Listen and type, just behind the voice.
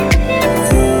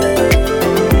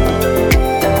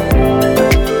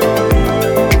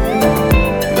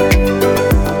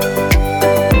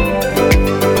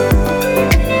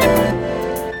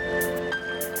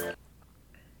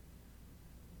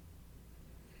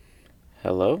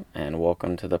Hello, and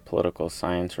welcome to the Political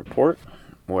Science Report,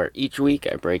 where each week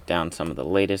I break down some of the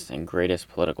latest and greatest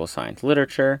political science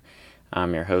literature.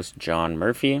 I'm your host, John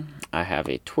Murphy. I have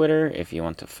a Twitter if you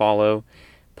want to follow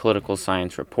Political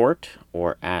Science Report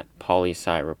or at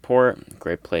PoliSci Report.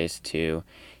 Great place to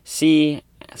see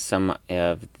some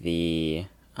of the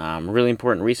really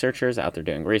important researchers out there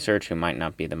doing research who might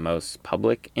not be the most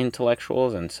public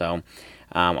intellectuals, and so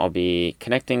I'll be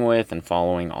connecting with and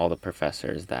following all the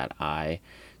professors that I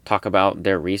talk about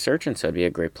their research, and so it'd be a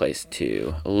great place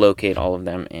to locate all of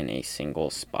them in a single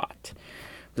spot.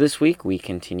 This week, we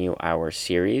continue our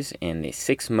series in the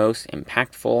 6 most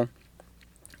impactful,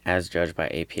 as judged by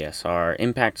APSR,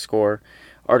 impact score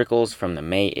articles from the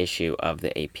May issue of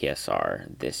the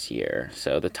APSR this year.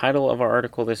 So the title of our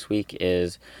article this week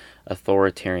is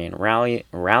Authoritarian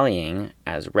Rallying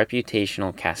as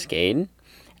Reputational Cascade,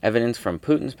 Evidence from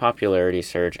Putin's Popularity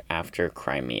Surge After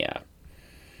Crimea.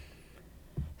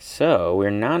 So,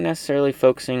 we're not necessarily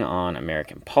focusing on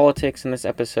American politics in this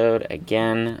episode.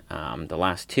 Again, the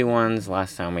last 2 ones,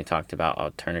 last time we talked about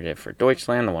Alternative for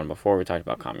Deutschland, the one before we talked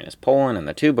about Communist Poland, and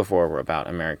the 2 before were about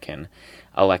American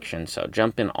elections. So,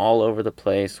 jumping all over the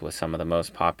place with some of the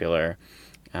most popular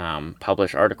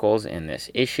published articles in this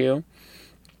issue.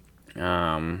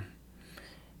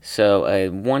 So I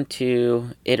want to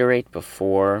iterate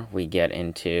before we get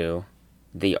into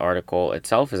the article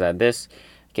itself, is that this,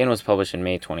 again, was published in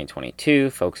May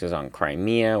 2022, focuses on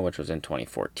Crimea, which was in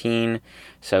 2014.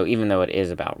 So even though it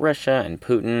is about Russia and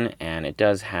Putin, and it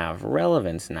does have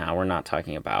relevance now, we're not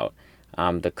talking about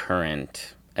the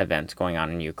current events going on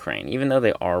in Ukraine, even though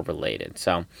they are related.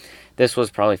 So this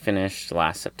was probably finished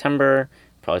last September.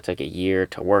 Probably took a year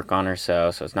to work on or so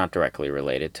it's not directly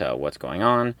related to what's going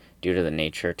on due to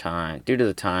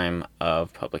the time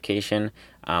of publication,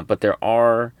 but there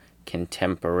are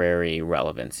contemporary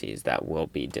relevancies that will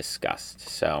be discussed.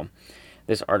 So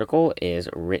this article is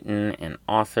written and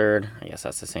authored, I guess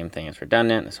that's the same thing as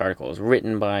redundant. This article is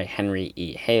written by Henry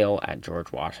E. Hale at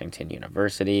George Washington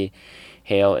University.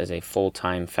 Hale is a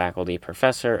full-time faculty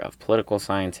professor of political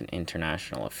science and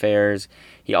international affairs.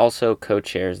 He also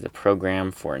co-chairs the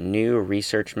program for new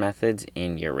research methods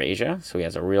in Eurasia, so he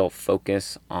has a real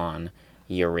focus on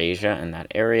Eurasia and that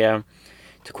area.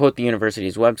 To quote the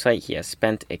university's website, he has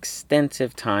spent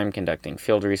extensive time conducting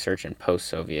field research in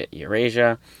post-Soviet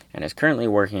Eurasia and is currently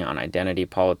working on identity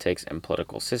politics and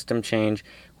political system change,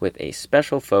 with a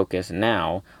special focus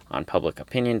now on public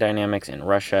opinion dynamics in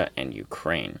Russia and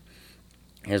Ukraine.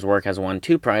 His work has won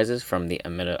 2 prizes from the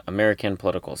American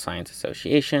Political Science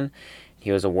Association.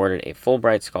 He was awarded a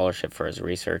Fulbright scholarship for his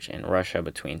research in Russia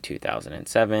between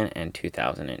 2007 and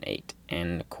 2008,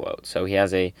 end quote. So he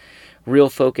has a real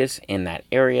focus in that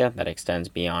area that extends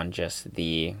beyond just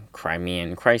the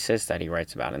Crimean crisis that he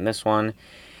writes about in this one.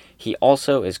 He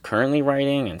also is currently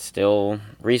writing and still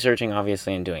researching,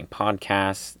 obviously, and doing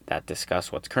podcasts that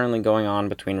discuss what's currently going on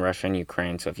between Russia and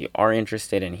Ukraine. So if you are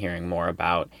interested in hearing more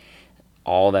about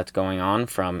all that's going on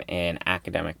from an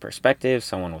academic perspective,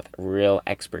 someone with real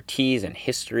expertise and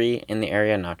history in the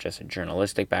area, not just a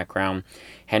journalistic background,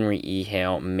 Henry E.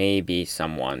 Hale may be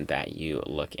someone that you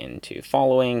look into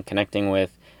following, connecting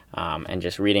with, and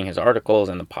just reading his articles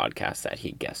and the podcasts that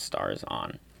he guest stars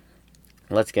on.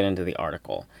 Let's get into the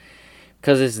article.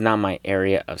 Because this is not my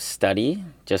area of study,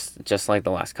 just like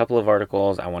the last couple of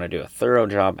articles, I want to do a thorough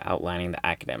job outlining the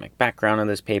academic background of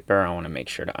this paper. I want to make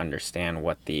sure to understand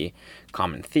what the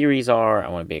common theories are. I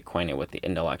want to be acquainted with the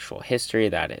intellectual history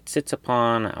that it sits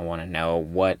upon. I want to know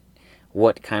what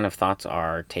kind of thoughts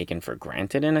are taken for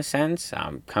granted, in a sense.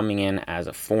 Coming in as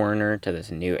a foreigner to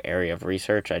this new area of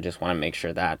research, I just want to make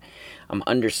sure that I'm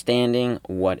understanding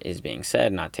what is being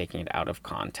said, not taking it out of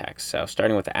context. So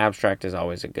starting with the abstract is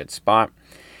always a good spot.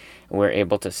 We're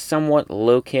able to somewhat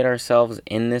locate ourselves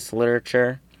in this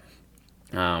literature.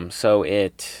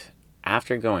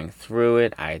 After going through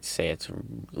it, I'd say it's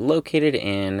located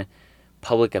in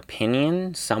public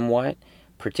opinion somewhat.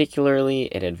 Particularly,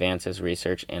 it advances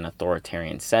research in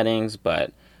authoritarian settings,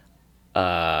 but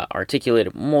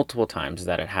articulated multiple times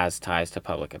that it has ties to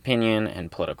public opinion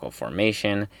and political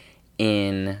formation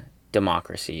in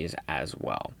democracies as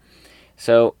well.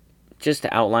 So, just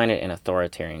to outline it in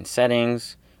authoritarian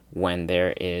settings, when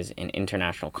there is an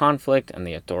international conflict and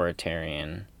the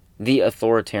authoritarian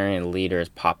leader's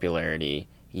popularity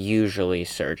usually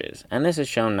surges. And this is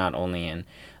shown not only in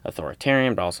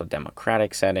authoritarian but also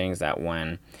democratic settings, that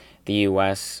when the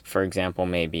U.S., for example,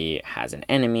 maybe has an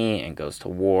enemy and goes to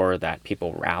war, that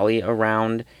people rally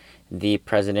around the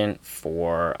president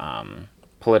for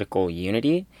political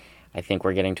unity. I think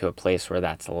we're getting to a place where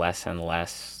that's less and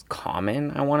less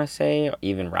common, I want to say,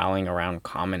 even rallying around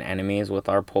common enemies with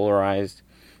our polarized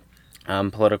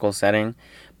political setting.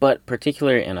 But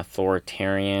particularly in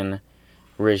authoritarian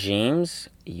regimes,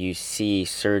 you see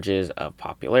surges of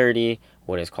popularity,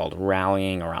 what is called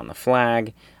rallying around the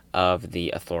flag of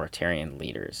the authoritarian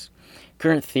leaders.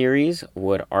 Current theories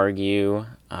would argue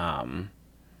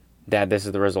that this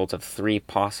is the result of three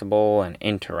possible and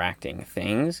interacting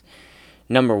things.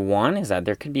 Number one is that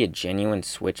there could be a genuine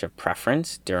switch of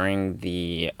preference during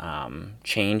the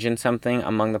change in something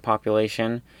among the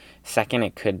population. Second,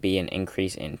 it could be an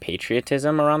increase in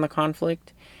patriotism around the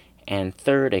conflict. And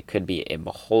third, it could be a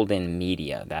beholden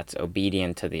media that's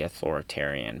obedient to the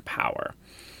authoritarian power.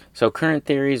 So current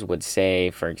theories would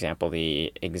say, for example,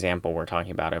 the example we're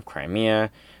talking about of Crimea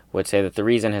would say that the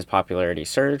reason his popularity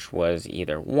surged was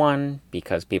either one,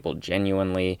 because people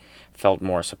genuinely felt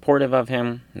more supportive of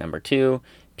him. Number two,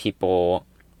 people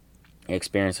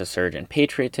experienced a surge in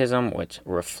patriotism, which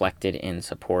reflected in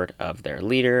support of their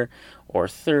leader. Or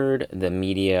third, the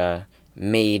media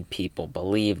made people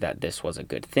believe that this was a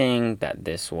good thing, that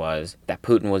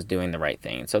Putin was doing the right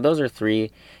thing. So those are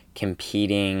three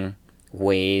competing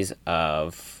ways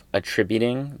of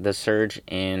attributing the surge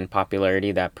in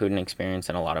popularity that Putin experienced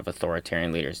and a lot of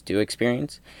authoritarian leaders do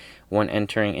experience when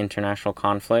entering international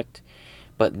conflict.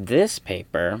 But this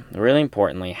paper, really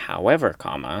importantly, however,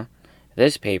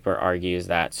 this paper argues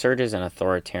that surges in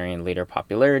authoritarian leader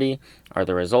popularity are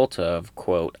the result of,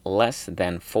 quote, less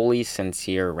than fully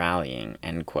sincere rallying,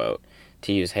 end quote,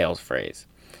 to use Hale's phrase.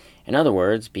 In other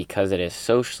words, because it is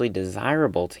socially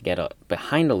desirable to get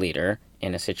behind a leader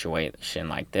in a situation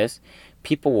like this,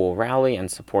 people will rally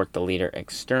and support the leader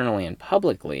externally and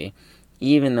publicly,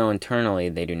 even though internally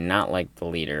they do not like the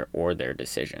leader or their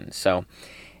decisions. So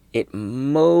it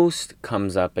most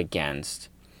comes up against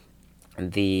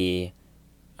the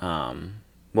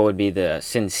what would be the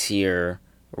sincere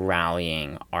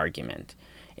rallying argument.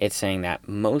 It's saying that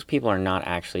most people are not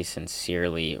actually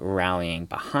sincerely rallying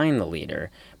behind the leader,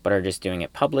 but are just doing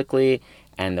it publicly.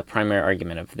 And the primary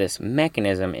argument of this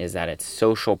mechanism is that it's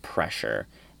social pressure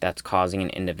that's causing an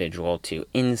individual to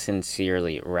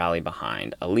insincerely rally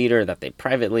behind a leader that they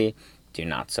privately do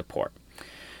not support.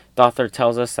 The author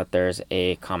tells us that there's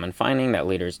a common finding that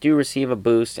leaders do receive a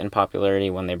boost in popularity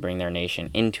when they bring their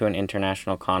nation into an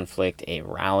international conflict, a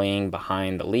rallying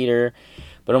behind the leader.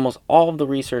 But almost all of the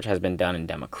research has been done in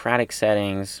democratic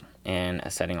settings, and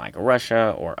a setting like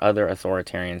Russia or other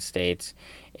authoritarian states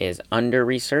is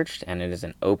under-researched, and it is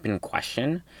an open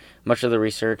question. Much of the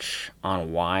research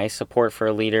on why support for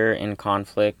a leader in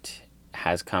conflict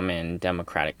has come in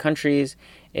democratic countries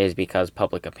is because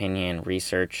public opinion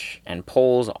research and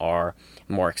polls are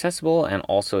more accessible and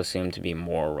also assumed to be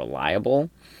more reliable,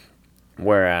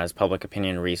 whereas public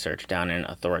opinion research down in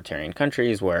authoritarian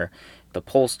countries where the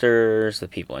pollsters, the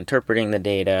people interpreting the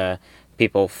data,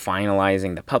 people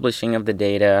finalizing the publishing of the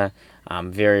data,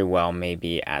 very well may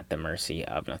be at the mercy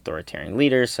of an authoritarian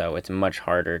leader, so it's much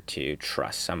harder to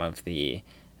trust some of the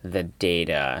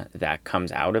data that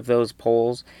comes out of those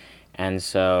polls. And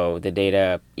so the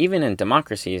data, even in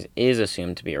democracies, is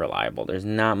assumed to be reliable. There's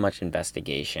not much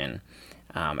investigation,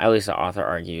 at least the author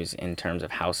argues, in terms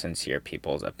of how sincere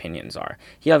people's opinions are.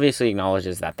 He obviously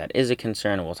acknowledges that that is a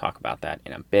concern, and we'll talk about that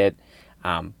in a bit.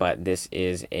 But this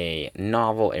is a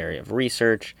novel area of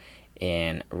research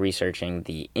in researching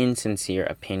the insincere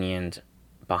opinions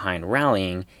behind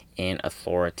rallying in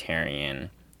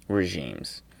authoritarian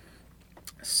regimes.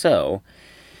 So,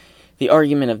 the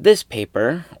argument of this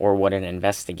paper, or what it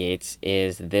investigates,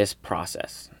 is this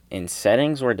process. In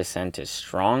settings where dissent is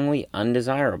strongly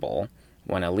undesirable,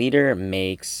 when a leader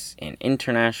makes an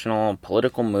international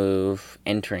political move,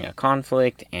 entering a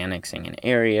conflict, annexing an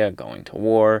area, going to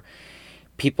war,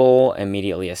 people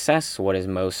immediately assess what is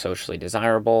most socially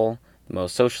desirable, the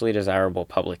most socially desirable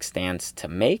public stance to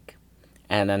make,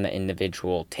 and then the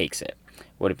individual takes it.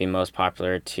 Would it be most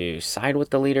popular to side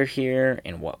with the leader here?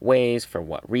 In what ways? For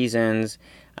what reasons?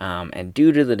 And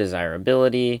due to the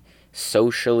desirability,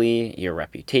 socially, your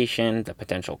reputation, the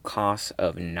potential costs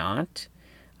of not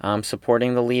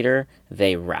supporting the leader,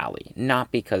 they rally,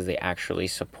 not because they actually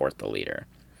support the leader.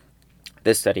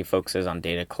 This study focuses on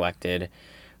data collected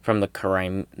from the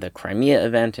Crimea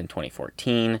event in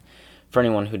 2014. For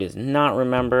anyone who does not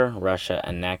remember, Russia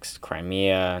annexed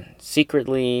Crimea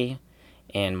secretly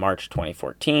in March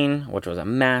 2014, which was a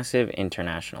massive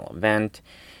international event.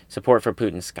 Support for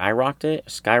Putin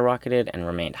skyrocketed and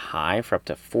remained high for up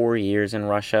to 4 years in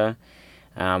Russia.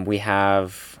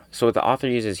 So what the author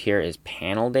uses here is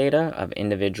panel data of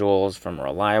individuals from a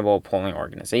reliable polling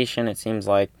organization, it seems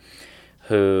like,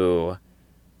 who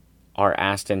are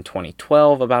asked in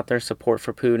 2012 about their support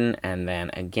for Putin, and then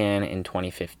again in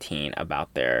 2015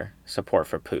 about their support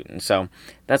for Putin. So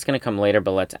that's going to come later,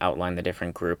 but let's outline the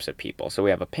different groups of people. So we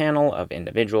have a panel of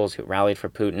individuals who rallied for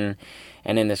Putin,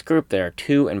 and in this group there are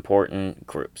two important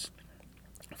groups.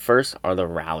 First are the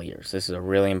ralliers. This is a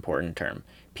really important term.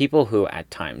 People who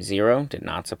at time 0 did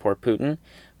not support Putin,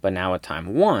 but now at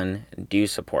time 1 do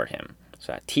support him.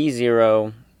 So at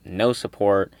T0, no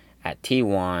support. At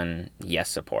T1, yes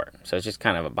support. So it's just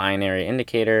kind of a binary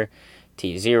indicator.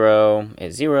 T0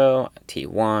 is 0,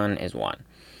 T1 is 1.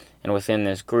 And within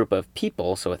this group of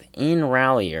people, so within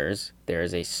ralliers, there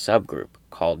is a subgroup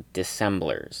called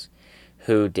dissemblers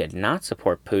who did not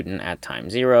support Putin at time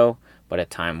 0, but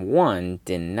at time 1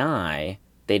 deny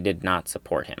they did not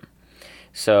support him.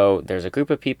 So there's a group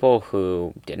of people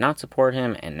who did not support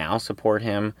him and now support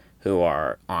him, who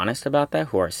are honest about that,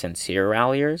 who are sincere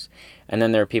ralliers. And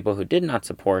then there are people who did not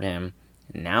support him,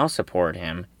 now support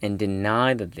him, and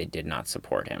deny that they did not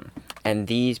support him. And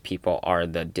these people are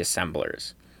the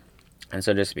dissemblers. And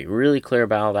so just to be really clear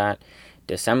about that,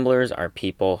 dissemblers are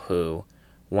people who,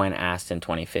 when asked in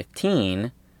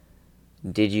 2015,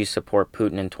 did you support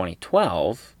Putin in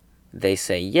 2012? They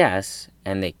say yes,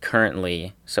 and they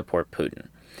currently support Putin.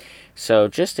 So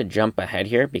just to jump ahead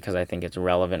here, because I think it's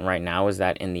relevant right now, is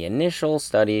that in the initial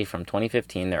study from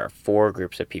 2015, there are 4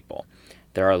 groups of people.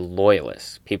 There are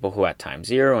loyalists, people who at time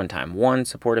 0 and time 1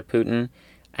 supported Putin,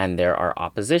 and there are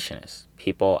oppositionists,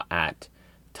 people at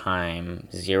time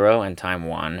 0 and time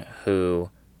 1 who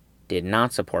did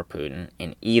not support Putin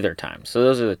in either time. So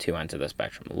those are the two ends of the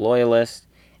spectrum, loyalists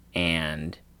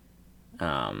and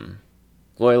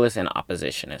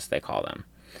oppositionists, they call them.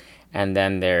 And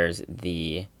then there's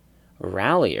the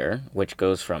rallier, which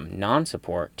goes from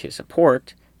non-support to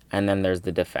support, and then there's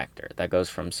the defector that goes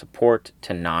from support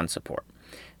to non-support.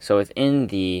 So within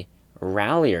the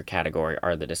rallier category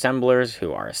are the dissemblers,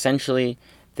 who are essentially,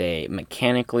 they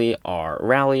mechanically are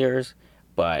ralliers,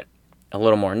 but a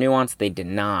little more nuanced, they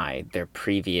deny their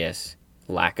previous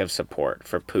lack of support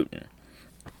for Putin.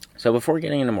 So before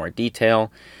getting into more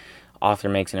detail, author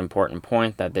makes an important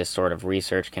point that this sort of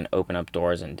research can open up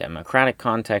doors in democratic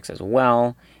contexts as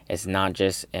well. It's not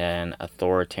just an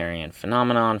authoritarian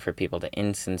phenomenon for people to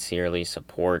insincerely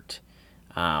support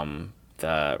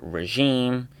the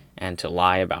regime and to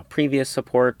lie about previous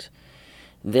support.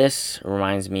 This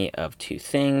reminds me of two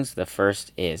things. The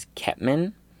first is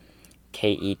Ketman,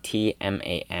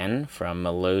 Ketman, from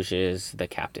Milose's The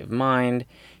Captive Mind.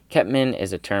 Ketman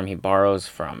is a term he borrows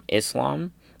from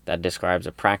Islam that describes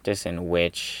a practice in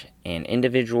which an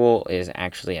individual is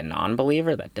actually a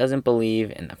non-believer that doesn't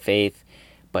believe in the faith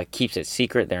but keeps it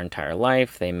secret their entire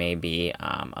life. They may be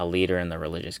a leader in the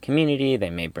religious community. They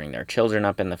may bring their children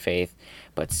up in the faith,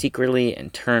 but secretly,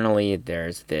 internally,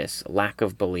 there's this lack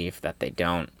of belief that they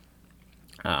don't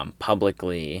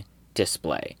publicly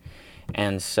display.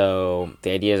 And so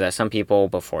the idea is that some people,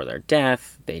 before their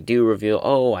death, they do reveal,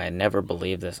 oh, I had never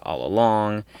believed this all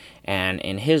along. And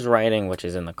in his writing, which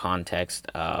is in the context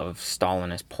of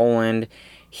Stalinist Poland,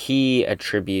 he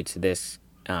attributes this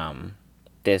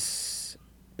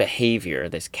behavior,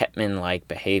 this Ketman-like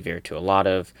behavior, to a lot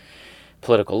of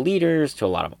political leaders, to a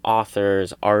lot of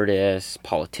authors, artists,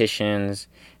 politicians,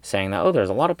 saying that, oh, there's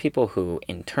a lot of people who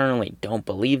internally don't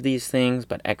believe these things,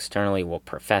 but externally will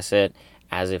profess it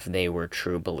as if they were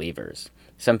true believers.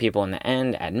 Some people in the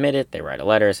end admit it. They write a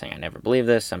letter saying, I never believe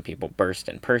this. Some people burst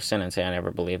in person and say, I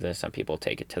never believe this. Some people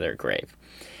take it to their grave.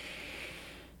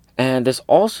 And this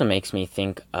also makes me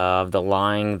think of the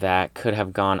lying that could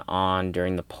have gone on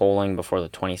during the polling before the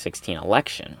 2016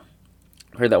 election.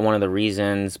 I heard that one of the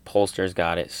reasons pollsters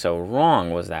got it so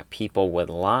wrong was that people would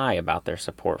lie about their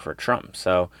support for Trump.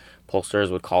 So pollsters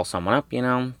would call someone up,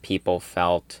 people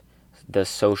felt the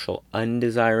social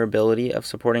undesirability of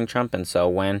supporting Trump, and so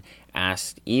when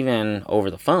asked even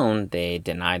over the phone, they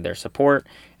denied their support,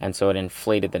 and so it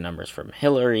inflated the numbers from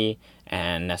Hillary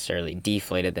and necessarily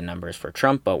deflated the numbers for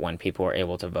Trump. But when people were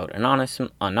able to vote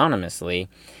anonymously,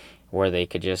 where they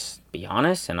could just be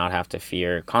honest and not have to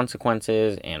fear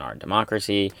consequences in our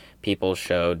democracy, people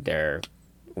showed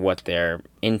what their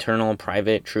internal,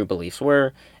 private, true beliefs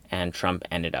were, and Trump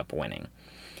ended up winning.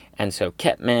 And so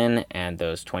Ketman and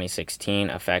those 2016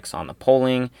 effects on the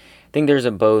polling, I think there's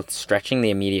both stretching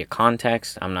the immediate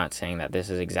context. I'm not saying that this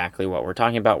is exactly what we're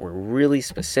talking about. We're really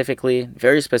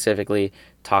very specifically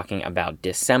talking about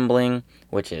dissembling,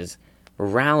 which is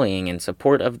rallying in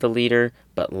support of the leader,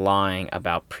 but lying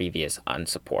about previous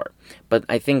unsupport. But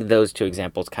I think those two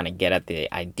examples kind of get at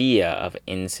the idea of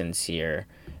insincere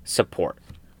support.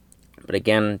 But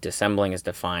again, dissembling is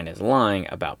defined as lying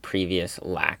about previous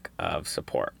lack of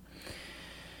support.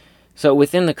 So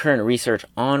within the current research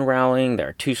on rallying, there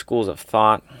are two schools of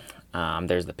thought.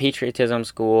 There's the patriotism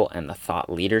school and the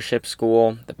thought leadership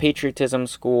school. The patriotism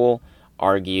school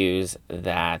argues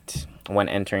that when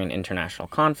entering international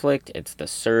conflict, it's the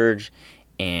surge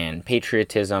in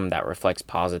patriotism that reflects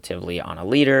positively on a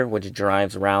leader, which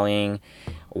drives rallying,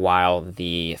 while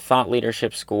the thought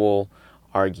leadership school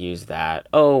argues that,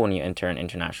 when you enter an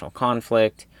international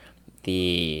conflict,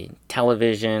 the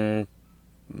television,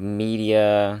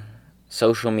 media,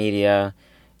 social media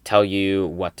tell you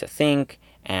what to think,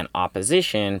 and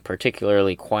opposition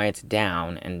particularly quiets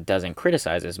down and doesn't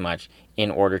criticize as much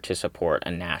in order to support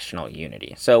a national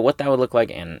unity. So what that would look like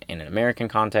in an American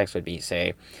context would be,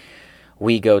 say,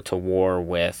 we go to war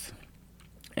with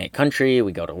a country,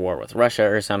 we go to war with Russia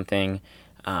or something,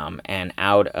 and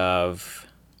out of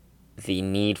the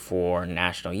need for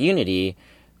national unity,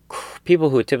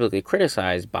 people who typically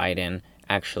criticize Biden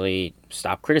actually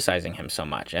stop criticizing him so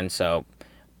much. And so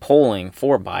polling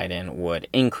for Biden would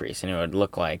increase, and it would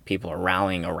look like people are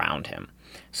rallying around him.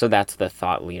 So that's the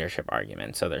thought leadership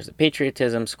argument. So there's the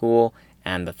patriotism school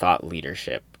and the thought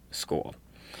leadership school.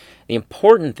 The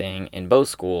important thing in both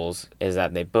schools is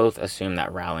that they both assume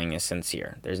that rallying is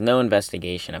sincere. There's no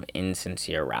investigation of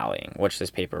insincere rallying, which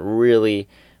this paper really,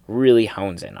 really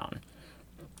hones in on.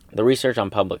 The research on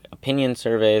public opinion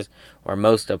surveys, where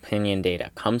most opinion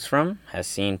data comes from, has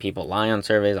seen people lie on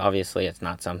surveys. Obviously, it's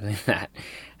not something that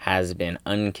has been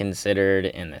unconsidered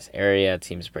in this area. It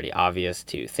seems pretty obvious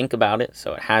to think about it,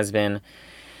 so it has been.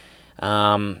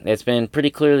 It's been pretty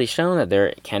clearly shown that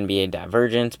there can be a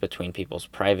divergence between people's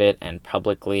private and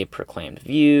publicly proclaimed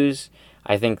views.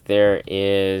 I think there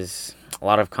is a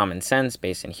lot of common sense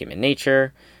based in human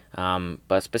nature,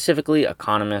 but specifically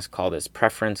economists call this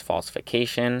preference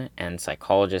falsification and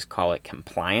psychologists call it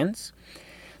compliance.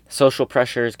 Social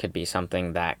pressures could be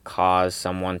something that cause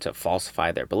someone to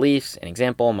falsify their beliefs. An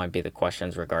example might be the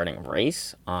questions regarding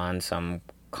race on some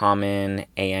common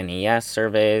ANES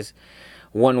surveys.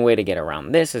 One way to get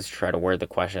around this is to try to word the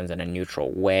questions in a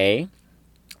neutral way.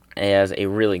 As a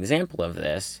real example of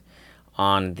this,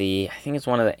 on I think it's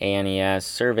one of the ANES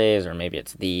surveys, or maybe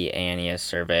it's the ANES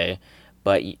survey,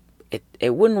 but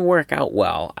it wouldn't work out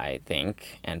well, I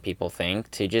think, and people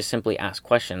think, to just simply ask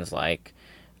questions like,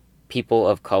 people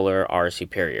of color are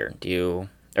superior,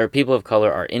 or people of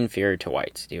color are inferior to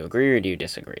whites, do you agree or do you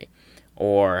disagree?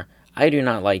 Or, I do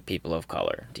not like people of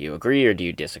color. Do you agree or do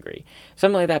you disagree?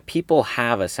 Something like that. People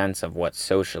have a sense of what's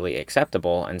socially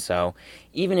acceptable, and so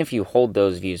even if you hold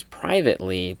those views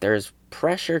privately, there's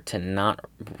pressure to not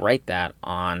write that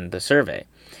on the survey.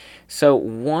 So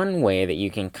one way that you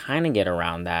can kind of get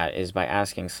around that is by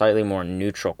asking slightly more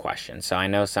neutral questions. So I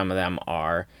know some of them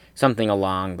are something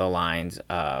along the lines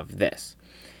of this.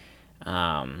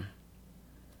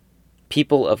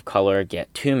 People of color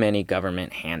get too many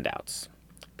government handouts.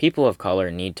 People of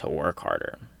color need to work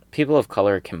harder. People of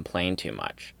color complain too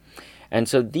much. And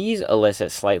so these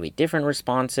elicit slightly different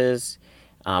responses,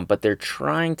 but they're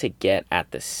trying to get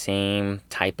at the same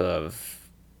type of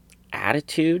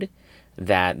attitude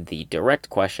that the direct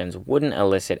questions wouldn't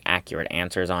elicit accurate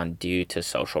answers on due to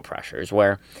social pressures,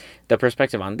 where the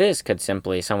perspective on this could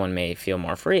simply, someone may feel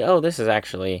more free, this is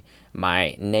actually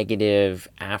my negative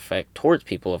affect towards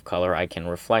people of color. I can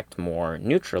reflect more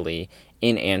neutrally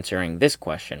in answering this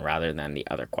question rather than the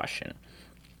other question.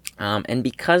 And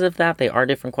because of that, they are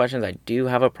different questions. I do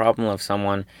have a problem of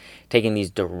someone taking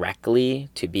these directly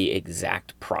to be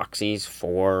exact proxies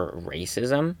for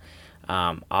racism.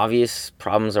 Obvious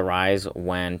problems arise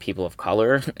when people of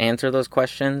color answer those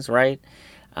questions, right?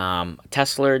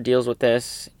 Tesler deals with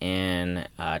this in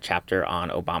a chapter on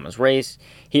Obama's race.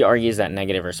 He argues that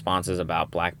negative responses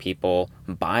about black people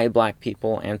by black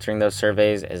people answering those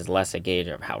surveys is less a gauge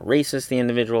of how racist the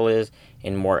individual is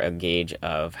and more a gauge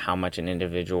of how much an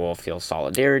individual feels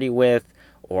solidarity with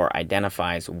or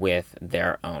identifies with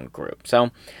their own group.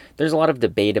 So there's a lot of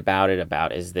debate about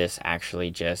is this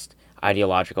actually just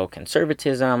ideological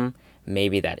conservatism?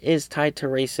 Maybe that is tied to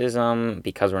racism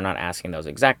because we're not asking those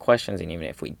exact questions, and even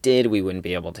if we did, we wouldn't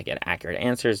be able to get accurate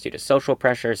answers due to social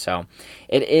pressure. So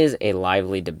it is a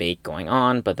lively debate going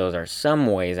on, but those are some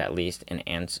ways, at least,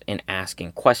 in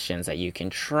asking questions that you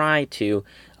can try to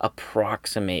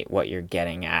approximate what you're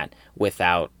getting at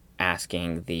without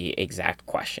asking the exact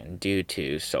question due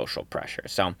to social pressure.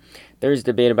 So there's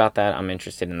debate about that. I'm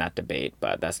interested in that debate,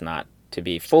 but that's not to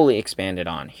be fully expanded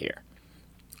on here.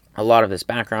 A lot of this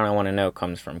background I want to know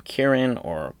comes from Kuran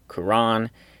or Kuran,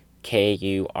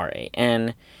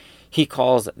 Kuran. He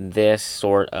calls this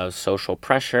sort of social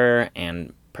pressure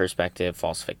and perspective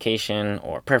falsification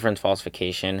or preference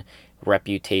falsification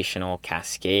reputational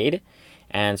cascade.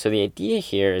 And so the idea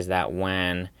here is that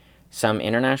when some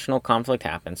international conflict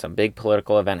happens, some big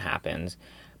political event happens,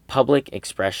 public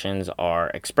expressions are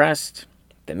expressed,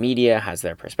 the media has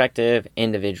their perspective,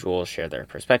 individuals share their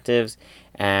perspectives,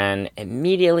 and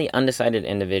immediately undecided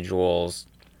individuals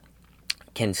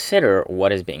consider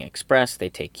what is being expressed. They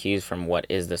take cues from what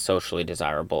is the socially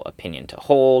desirable opinion to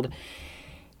hold,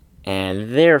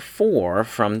 and therefore,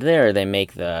 from there, they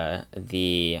make the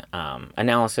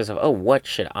analysis of, oh, what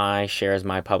should I share as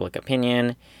my public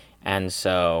opinion? And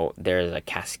so there's a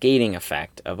cascading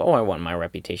effect of, oh, I want my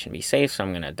reputation to be safe, so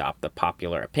I'm going to adopt the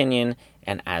popular opinion.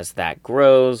 And as that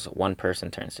grows, one person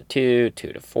turns to 2,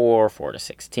 2 to 4, 4 to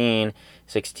 16,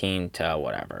 16 to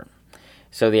whatever.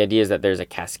 So the idea is that there's a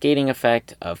cascading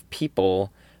effect of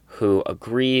people who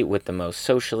agree with the most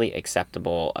socially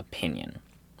acceptable opinion.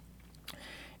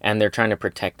 And they're trying to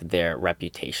protect their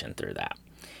reputation through that.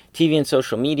 TV and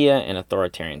social media in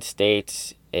authoritarian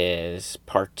states is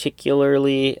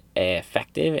particularly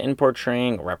effective in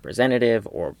portraying representative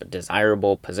or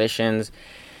desirable positions.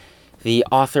 The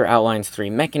author outlines 3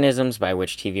 mechanisms by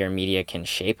which TV or media can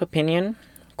shape opinion.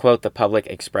 Quote, the public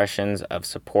expressions of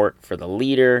support for the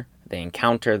leader they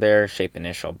encounter there shape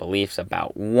initial beliefs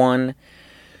about 1,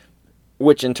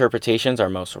 which interpretations are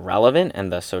most relevant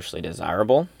and thus socially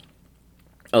desirable.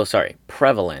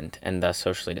 Prevalent and thus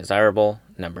socially desirable.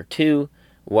 Number 2,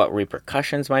 what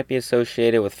repercussions might be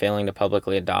associated with failing to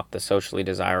publicly adopt the socially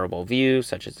desirable view,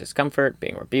 such as discomfort,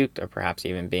 being rebuked, or perhaps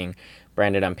even being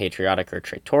branded unpatriotic or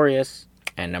traitorous.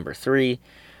 And number 3,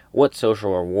 what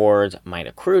social rewards might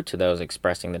accrue to those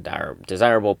expressing the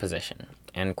desirable position.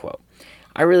 End quote.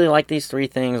 I really like these 3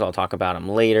 things. I'll talk about them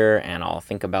later, and I'll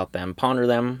think about them, ponder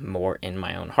them more in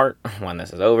my own heart when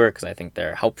this is over, because I think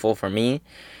they're helpful for me.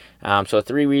 So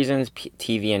 3 reasons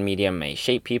TV and media may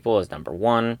shape people is number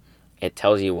 1, it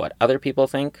tells you what other people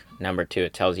think. Number 2,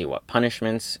 it tells you what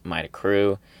punishments might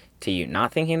accrue to you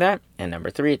not thinking that. And number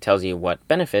 3, it tells you what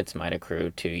benefits might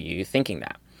accrue to you thinking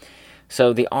that.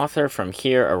 So the author from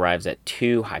here arrives at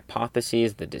 2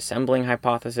 hypotheses, the dissembling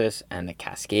hypothesis and the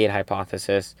cascade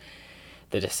hypothesis.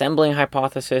 The dissembling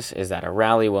hypothesis is that a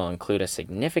rally will include a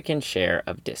significant share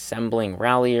of dissembling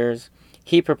ralliers.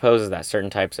 He proposes that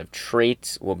certain types of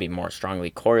traits will be more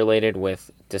strongly correlated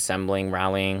with dissembling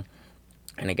rallying.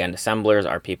 And again, dissemblers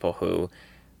are people who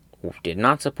did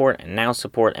not support and now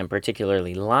support and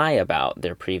particularly lie about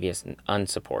their previous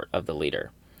unsupport of the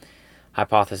leader.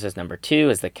 Hypothesis number 2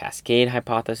 is the cascade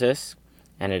hypothesis,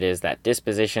 and it is that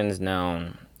dispositions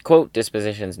known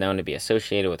to be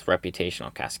associated with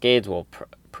reputational cascades will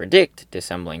predict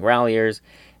dissembling ralliers.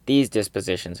 These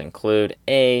dispositions include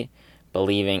A,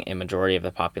 believing a majority of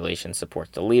the population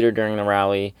supports the leader during the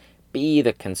rally, B,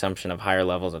 the consumption of higher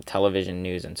levels of television,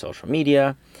 news, and social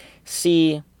media,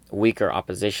 C, weaker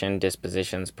opposition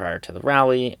dispositions prior to the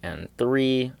rally, and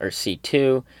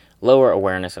C2, lower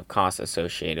awareness of costs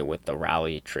associated with the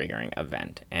rally triggering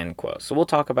event, end quote. So we'll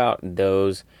talk about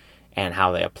those and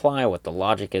how they apply, what the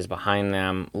logic is behind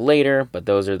them later, but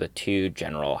those are the 2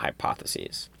 general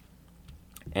hypotheses.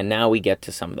 And now we get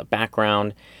to some of the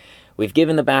background. We've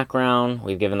given the background,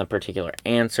 we've given the particular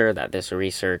answer that this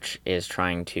research is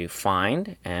trying to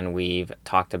find, and we've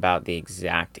talked about the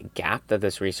exact gap that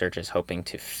this research is hoping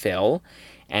to fill,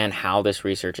 and how this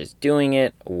research is doing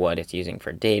it, what it's using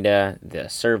for data, the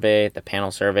survey, the panel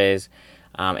surveys,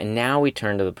 and now we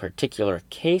turn to the particular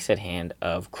case at hand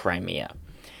of Crimea.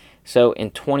 So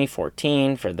in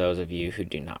 2014, for those of you who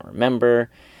do not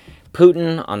remember,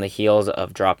 Putin, on the heels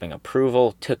of dropping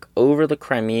approval, took over the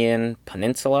Crimean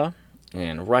Peninsula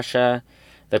in Russia.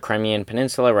 The Crimean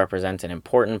Peninsula represents an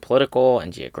important political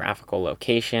and geographical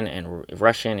location in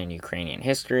Russian and Ukrainian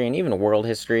history and even world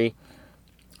history.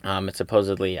 It's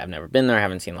supposedly, I've never been there, I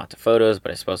haven't seen lots of photos,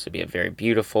 but it's supposed to be a very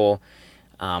beautiful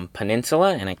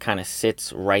peninsula, and it kind of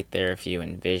sits right there if you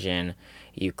envision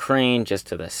Ukraine just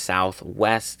to the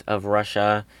southwest of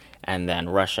Russia, and then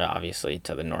Russia obviously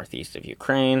to the northeast of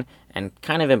Ukraine, and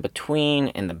kind of in between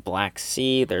in the Black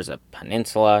Sea there's a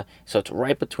peninsula, so it's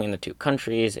right between the 2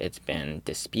 countries. It's been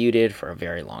disputed for a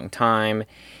very long time.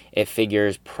 It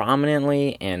figures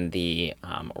prominently in the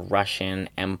Russian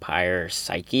Empire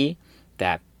psyche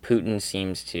that Putin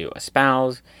seems to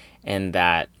espouse, and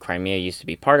that Crimea used to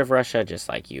be part of Russia just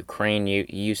like Ukraine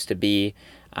used to be.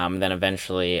 Then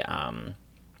eventually,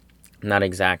 not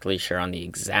exactly sure on the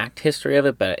exact history of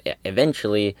it, but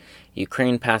eventually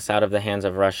Ukraine passed out of the hands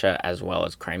of Russia as well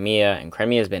as Crimea, and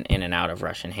Crimea has been in and out of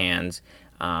Russian hands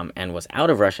and was out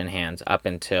of Russian hands up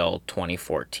until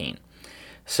 2014.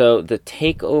 So the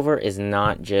takeover is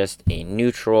not just a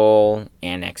neutral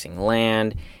annexing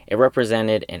land. It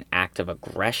represented an act of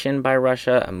aggression by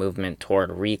Russia, a movement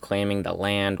toward reclaiming the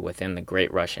land within the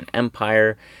Great Russian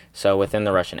Empire. So within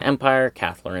the Russian Empire,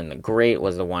 Catherine the Great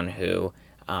was the one who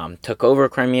took over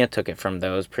Crimea, took it from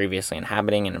those previously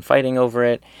inhabiting and fighting over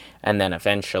it. And then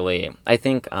eventually, I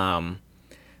think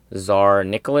Tsar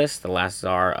Nicholas, the last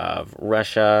Tsar of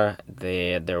Russia,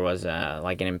 there was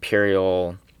like an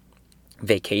imperial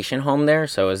vacation home there.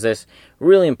 So is this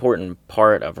really important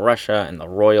part of Russia and the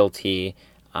royalty,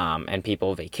 and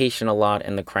people vacation a lot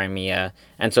in the Crimea.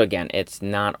 And so again, it's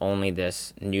not only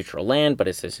this neutral land, but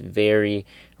it's this very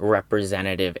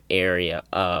representative area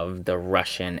of the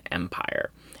Russian Empire.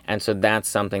 And so that's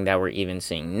something that we're even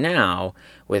seeing now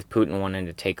with Putin wanting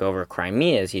to take over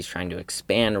Crimea, as he's trying to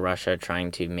expand Russia,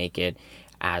 trying to make it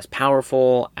as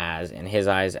powerful, as in his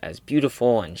eyes, as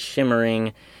beautiful and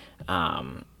shimmering,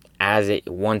 as it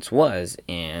once was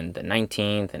in the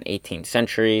 19th and 18th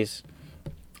centuries.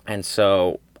 And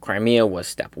so Crimea was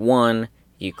step one.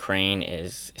 Ukraine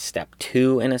is step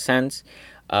two, in a sense,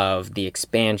 of the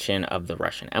expansion of the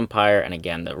Russian Empire, and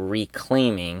again, the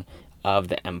reclaiming of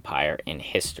the empire in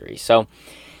history. So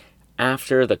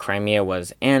after the Crimea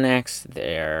was annexed,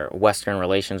 their Western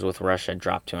relations with Russia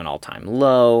dropped to an all-time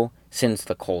low since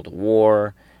the Cold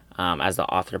War, as the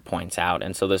author points out.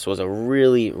 And so this was a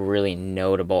really, really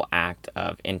notable act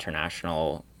of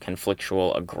international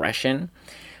conflictual aggression.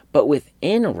 But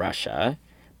within Russia,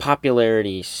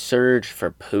 popularity surged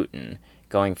for Putin,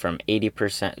 going from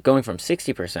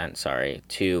 60%,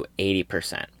 to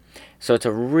 80%. So it's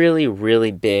a really,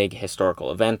 really big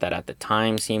historical event that at the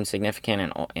time seemed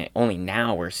significant, and only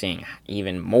now we're seeing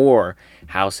even more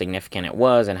how significant it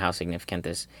was and how significant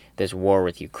this war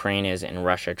with Ukraine is, and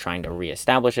Russia trying to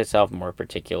reestablish itself, more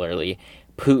particularly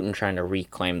Putin trying to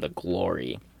reclaim the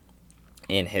glory,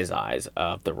 in his eyes,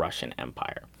 of the Russian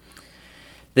Empire.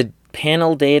 The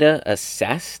panel data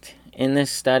assessed in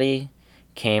this study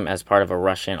came as part of a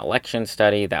Russian election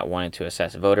study that wanted to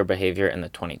assess voter behavior in the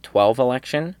 2012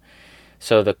 election.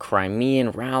 So the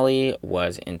Crimean rally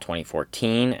was in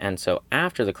 2014, and so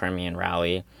after the Crimean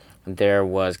rally, there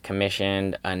was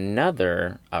commissioned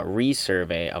another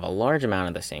resurvey of a large amount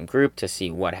of the same group to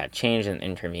see what had changed in the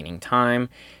intervening time.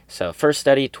 So first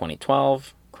study,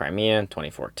 2012, Crimea,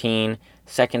 2014.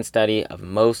 Second study of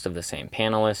most of the same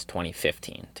panelists,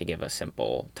 2015, to give a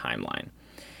simple timeline.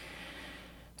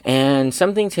 And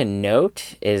something to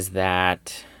note is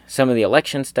that some of the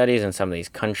election studies in some of these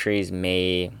countries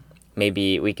maybe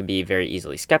we could be very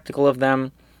easily skeptical of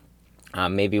them,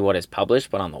 maybe what is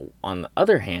published, but on the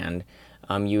other hand,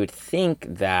 you would think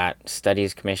that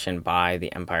studies commissioned by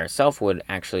the empire itself would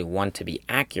actually want to be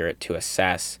accurate to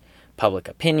assess public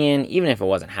opinion. Even if it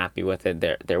wasn't happy with it,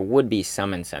 there would be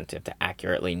some incentive to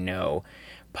accurately know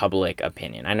public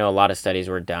opinion. I know a lot of studies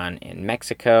were done in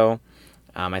Mexico.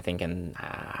 I think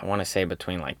I want to say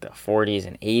between like the 40s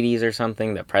and 80s or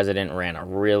something, the president ran a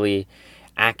really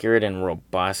accurate and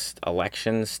robust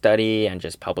election study and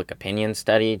just public opinion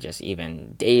study, just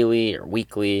even daily or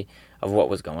weekly, of what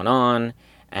was going on.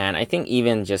 And I think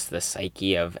even just the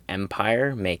psyche of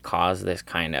empire may cause this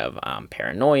kind of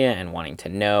paranoia and wanting to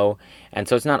know. And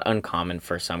so it's not uncommon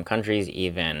for some countries,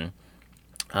 even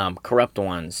corrupt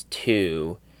ones,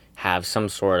 to have some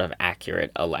sort of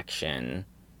accurate election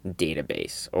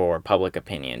database or public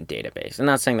opinion database. I'm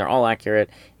not saying they're all accurate.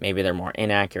 Maybe they're more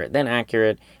inaccurate than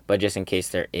accurate, but just in case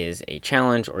there is a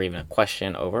challenge or even a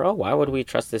question over, why would we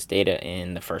trust this data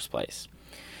in the first place?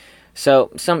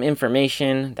 So some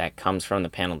information that comes from the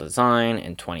panel design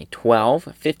in 2012,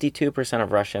 52%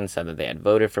 of Russians said that they had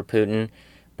voted for Putin,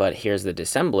 but here's the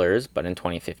dissemblers. But in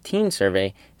 2015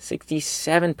 survey,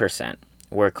 67%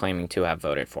 were claiming to have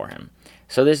voted for him.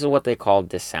 So this is what they call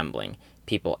dissembling.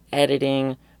 People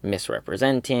editing,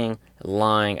 misrepresenting,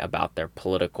 lying about their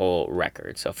political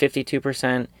record. So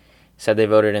 52% said they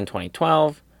voted in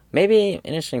 2012. Maybe an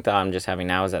interesting thought I'm just having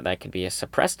now is that could be a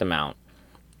suppressed amount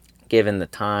given the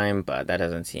time, but that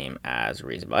doesn't seem as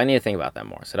reasonable. I need to think about that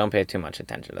more, so don't pay too much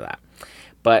attention to that.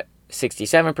 But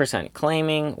 67%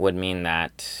 claiming would mean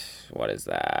that,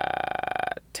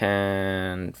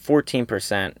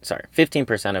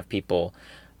 15% of people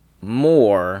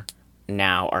more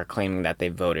now are claiming that they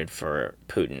voted for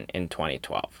Putin in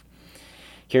 2012.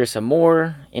 Here's some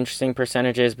more interesting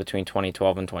percentages between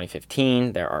 2012 and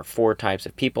 2015. There are 4 types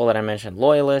of people that I mentioned: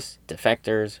 loyalists,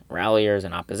 defectors, ralliers,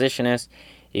 and oppositionists.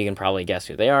 You can probably guess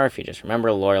who they are if you just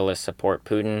remember. Loyalists support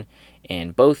Putin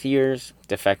in both years.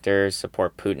 Defectors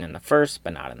support Putin in the first,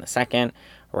 but not in the second.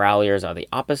 Ralliers are the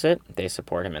opposite. They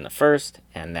support him in the first,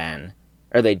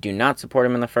 they do not support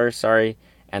him in the first,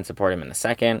 and support him in the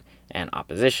second, and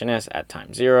oppositionists at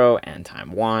time 0 and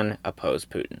time 1 oppose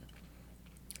Putin.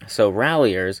 So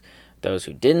ralliers, those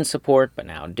who didn't support but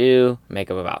now do, make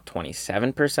up about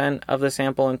 27% of the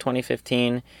sample in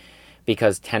 2015,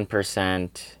 because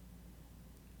 10%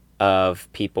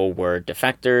 of people were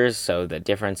defectors, so the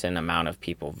difference in amount of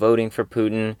people voting for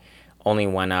Putin only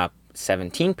went up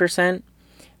 17%,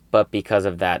 but because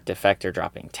of that defector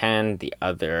dropping 10, the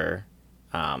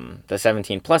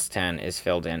 17 plus 10 is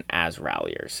filled in as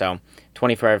ralliers. So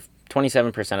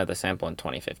 27% of the sample in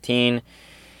 2015.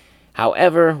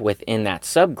 However, within that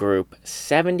subgroup,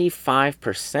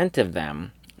 75% of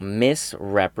them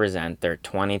misrepresent their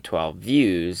 2012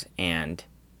 views and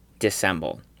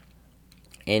dissemble.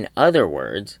 In other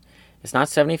words, it's not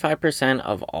 75%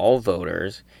 of all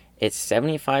voters, it's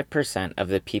 75% of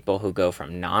the people who go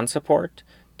from non-support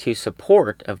to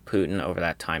support of Putin over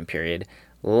that time period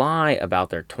lie about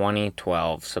their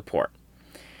 2012 support.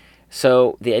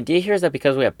 So the idea here is that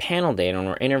because we have panel data and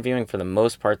we're interviewing for the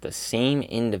most part the same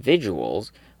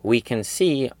individuals, we can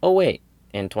see, oh wait,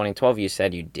 in 2012 you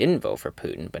said you didn't vote for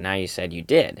Putin, but now you said you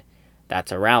did.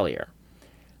 That's a rallier.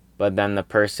 But then the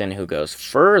person who goes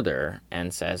further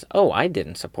and says, oh, I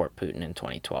didn't support Putin in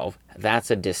 2012,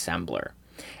 that's a dissembler.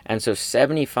 And so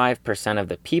 75% of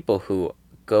the people who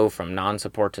go from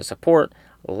non-support to support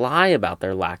lie about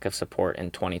their lack of support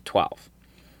in 2012.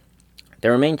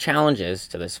 There remain challenges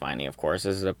to this finding, of course.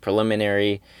 This is a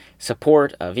preliminary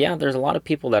support of, there's a lot of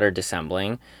people that are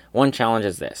dissembling. One challenge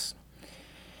is this.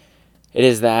 It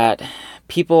is that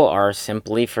people are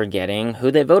simply forgetting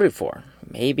who they voted for.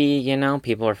 Maybe,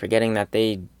 people are forgetting that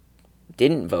they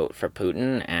didn't vote for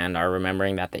Putin and are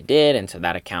remembering that they did, and so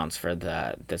that accounts for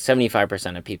the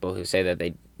 75% of people who say that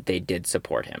they did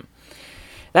support him.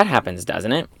 That happens,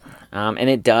 doesn't it? And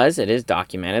it is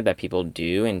documented that people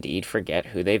do indeed forget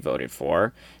who they voted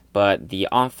for, but the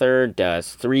author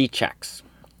does 3 checks,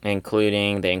 he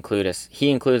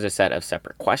includes a set of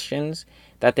separate questions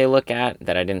that they look at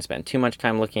that I didn't spend too much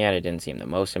time looking at. It didn't seem the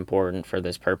most important for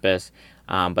this purpose.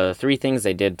 But the 3 things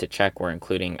they did to check were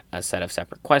including a set of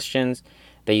separate questions.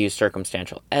 They used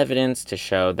circumstantial evidence to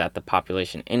show that the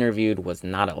population interviewed was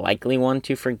not a likely one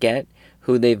to forget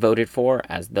who they voted for,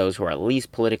 as those who are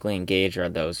least politically engaged are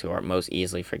those who are most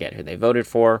easily forget who they voted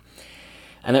for.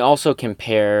 And they also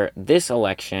compare this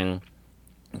election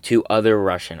to other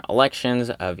Russian elections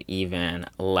of even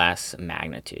less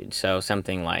magnitude. So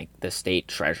something like the state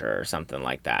treasurer or something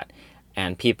like that.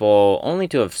 And people only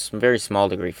to a very small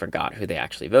degree forgot who they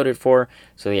actually voted for.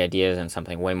 So the idea is in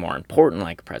something way more important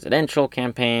like a presidential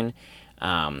campaign,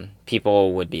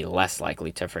 people would be less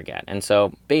likely to forget. And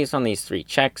so based on these 3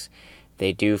 checks,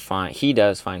 he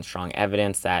does find strong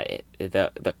evidence that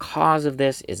the cause of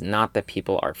this is not that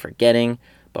people are forgetting,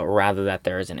 but rather that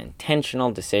there is an intentional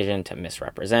decision to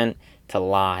misrepresent, to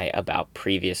lie about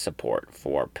previous support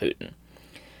for Putin.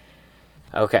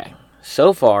 Okay,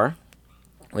 so far,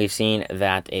 we've seen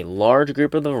that a large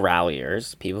group of the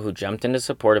ralliers, people who jumped into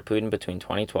support of Putin between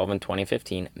 2012 and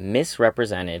 2015,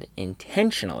 misrepresented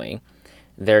intentionally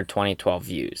their 2012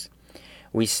 views.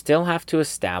 We still have to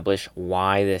establish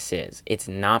why this is. It's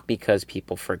not because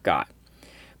people forgot.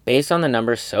 Based on the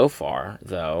numbers so far,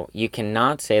 though, you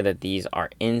cannot say that these are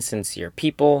insincere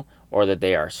people or that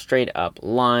they are straight up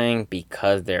lying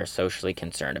because they're socially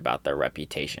concerned about their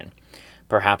reputation.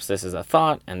 Perhaps this is a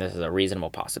thought and this is a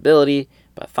reasonable possibility,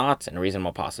 but thoughts and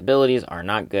reasonable possibilities are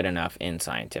not good enough in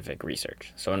scientific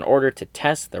research. So in order to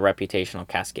test the reputational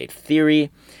cascade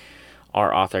theory,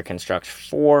 our author constructs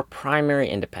 4 primary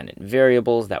independent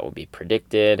variables that will predict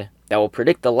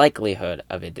the likelihood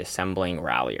of a dissembling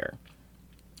rallier.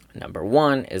 Number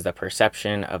 1 is the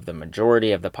perception of the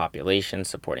majority of the population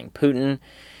supporting Putin.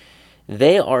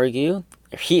 He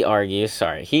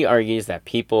argues that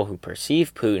people who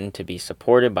perceive Putin to be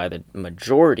supported by the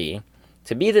majority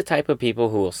to be the type of people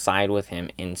who will side with him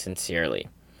insincerely.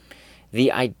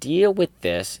 The idea with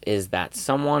this is that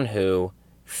someone who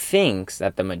thinks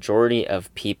that the majority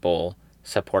of people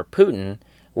support Putin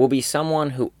will be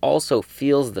someone who also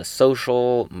feels the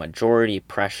social majority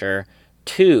pressure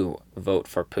to vote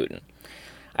for Putin.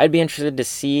 I'd be interested to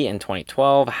see in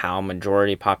 2012 how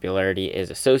majority popularity is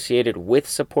associated with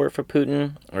support for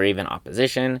Putin or even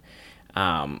opposition.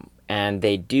 And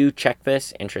they do check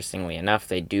this. Interestingly enough,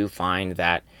 they do find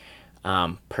that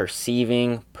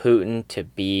perceiving Putin to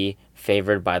be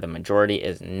favored by the majority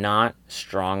is not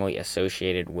strongly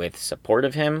associated with support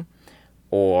of him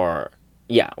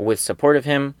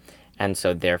and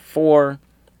so therefore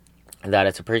that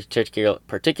it's a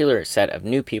particular set of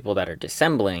new people that are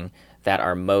dissembling that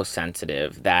are most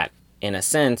sensitive, that in a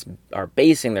sense are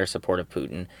basing their support of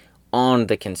Putin on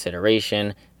the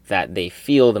consideration that they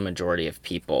feel the majority of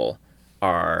people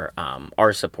are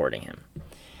supporting him.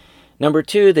 Number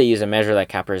 2, they use a measure that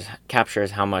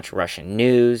captures how much Russian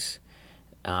news.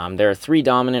 There are 3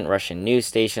 dominant Russian news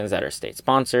stations that are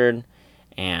state-sponsored,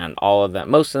 and all of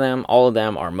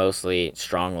them are mostly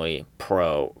strongly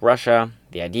pro-Russia.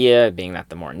 The idea being that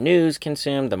the more news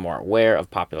consumed, the more aware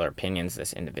of popular opinions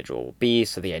this individual will be.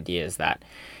 So the idea is that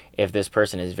if this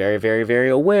person is very, very, very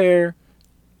aware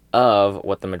of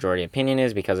what the majority opinion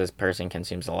is, because this person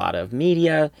consumes a lot of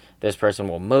media, this person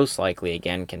will most likely,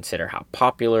 again, consider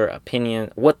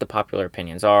what the popular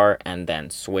opinions are, and then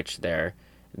switch their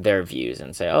views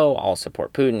and say, oh, I'll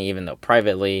support Putin, even though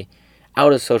privately,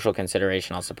 out of social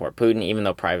consideration, I'll support Putin, even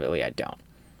though privately I don't.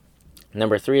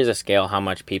 Number 3 is a scale how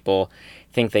much people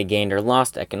think they gained or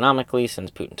lost economically since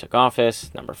Putin took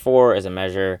office. Number 4 is a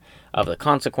measure of the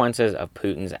consequences of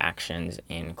Putin's actions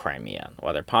in Crimea,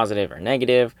 whether positive or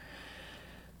negative.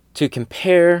 To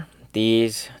compare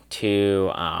these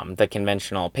to the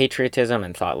conventional patriotism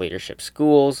and thought leadership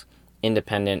schools,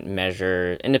 independent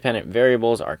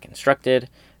variables are constructed.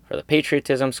 For the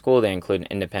patriotism school, they include an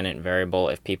independent variable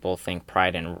if people think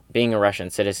pride in being a Russian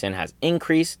citizen has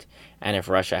increased, and if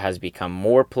Russia has become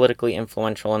more politically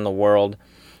influential in the world.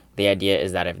 The idea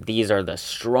is that if these are the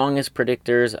strongest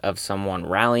predictors of someone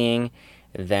rallying,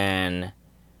 then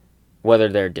whether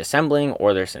they're dissembling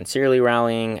or they're sincerely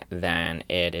rallying, then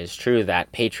it is true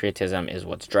that patriotism is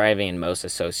what's driving and most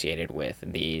associated with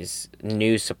these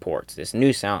new supports, this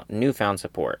newfound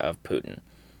support of Putin.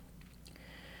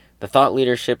 The thought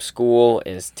leadership school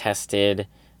is tested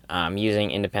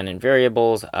using independent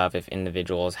variables of if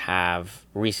individuals have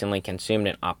recently consumed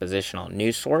an oppositional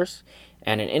news source,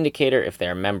 and an indicator if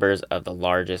they're members of the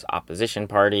largest opposition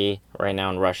party right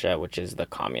now in Russia, which is the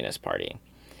Communist Party.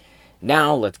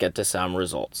 Now let's get to some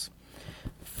results.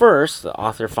 First, the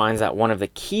author finds that one of the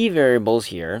key variables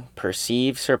here,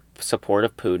 perceived support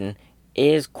of Putin,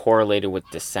 is correlated with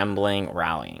dissembling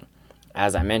rallying.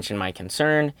 As I mentioned my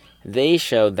concern, they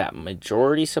showed that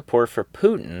majority support for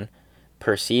Putin,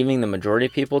 perceiving the majority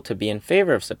of people to be in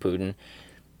favor of Putin,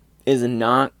 is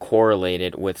not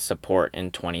correlated with support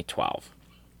in 2012.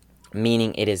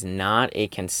 Meaning it is not a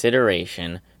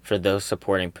consideration for those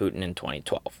supporting Putin in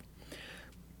 2012.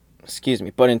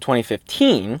 But in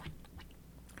 2015,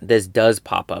 this does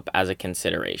pop up as a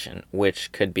consideration,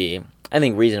 which could be, I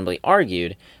think, reasonably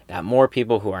argued that more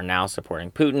people who are now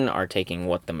supporting Putin are taking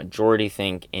what the majority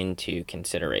think into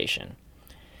consideration.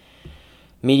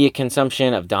 Media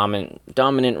consumption of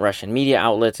dominant Russian media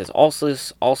outlets is also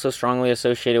strongly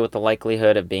associated with the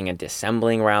likelihood of being a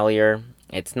dissembling rallier.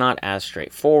 It's not as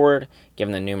straightforward,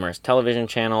 given the numerous television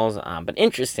channels, but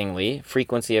interestingly,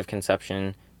 frequency of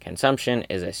consumption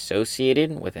is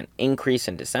associated with an increase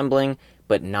in dissembling,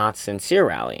 but not sincere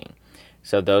rallying.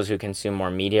 So those who consume more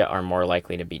media are more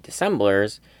likely to be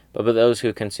dissemblers, but those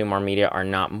who consume more media are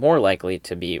not more likely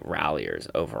to be ralliers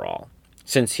overall,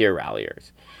 sincere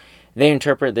ralliers. They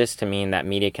interpret this to mean that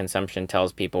media consumption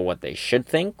tells people what they should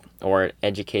think, or it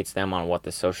educates them on what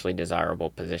the socially desirable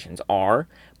positions are,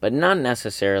 but not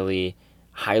necessarily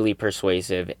highly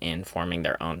persuasive in forming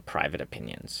their own private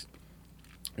opinions.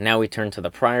 Now we turn to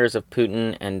the priors of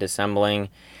Putin and dissembling.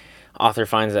 Author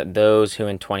finds that those who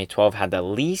in 2012 had the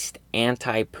least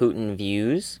anti-Putin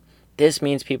views, this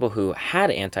means people who had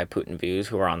anti-Putin views,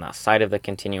 who are on the side of the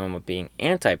continuum of being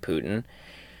anti-Putin,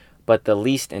 but the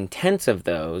least intense of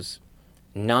those,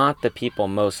 not the people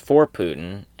most for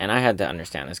Putin, and I had to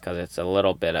understand this because it's a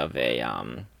little bit of a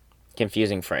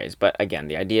confusing phrase, but again,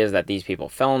 the idea is that these people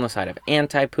fell on the side of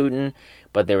anti-Putin,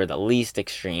 but they were the least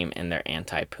extreme in their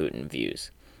anti-Putin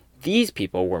views. These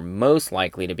people were most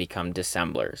likely to become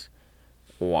dissemblers.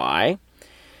 Why?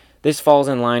 This falls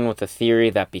in line with the theory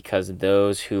that because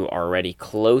those who are already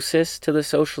closest to the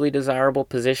socially desirable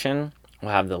position will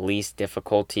have the least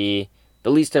difficult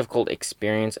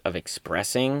experience of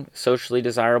expressing socially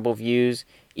desirable views,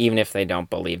 even if they don't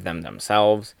believe them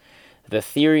themselves. The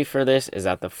theory for this is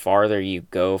that the farther you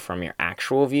go from your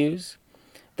actual views,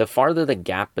 the farther the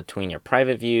gap between your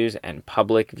private views and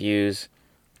public views,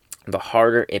 the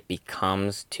harder it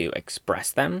becomes to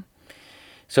express them.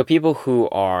 So people who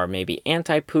are maybe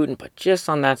anti-Putin, but just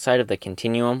on that side of the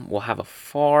continuum, will have a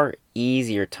far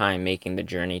easier time making the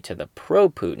journey to the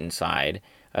pro-Putin side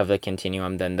of the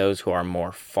continuum than those who are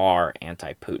more far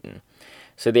anti-Putin.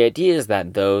 So the idea is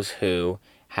that those who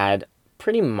had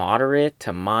pretty moderate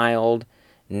to mild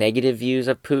negative views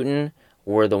of Putin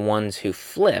were the ones who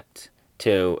flipped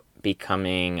to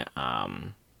becoming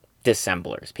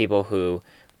dissemblers, people who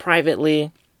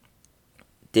privately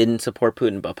didn't support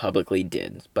Putin but publicly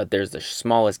did. But there's the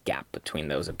smallest gap between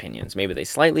those opinions. Maybe they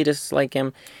slightly dislike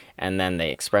him, and then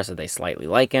they express that they slightly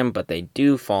like him, but they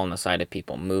do fall on the side of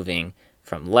people moving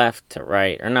from left to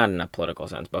right, or not in a political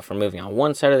sense, but from moving on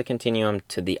one side of the continuum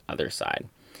to the other side.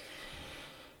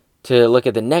 To look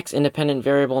at the next independent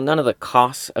variable, none of the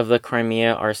costs of the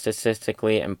Crimea are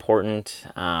statistically important.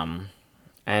 And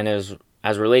as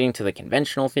relating to the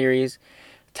conventional theories,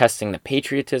 testing the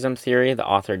patriotism theory, the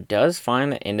author does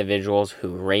find that individuals who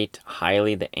rate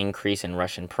highly the increase in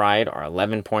Russian pride are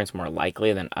 11 points more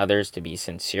likely than others to be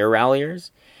sincere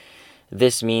ralliers.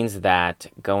 This means that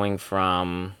going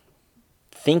from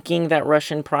thinking that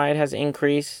Russian pride has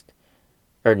increased,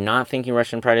 or not thinking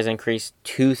Russian pride has increased,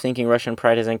 to thinking Russian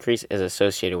pride has increased is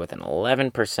associated with an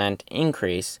 11%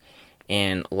 increase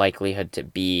in likelihood to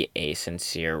be a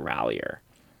sincere rallier.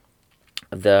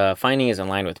 The finding is in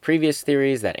line with previous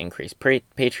theories that increased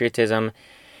patriotism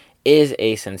is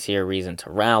a sincere reason to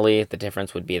rally. The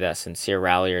difference would be that sincere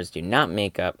ralliers do not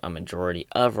make up a majority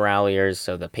of ralliers,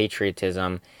 so the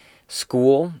patriotism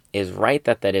school is right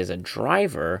that is a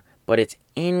driver, but it's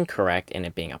incorrect in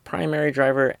it being a primary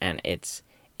driver, and it's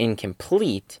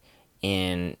incomplete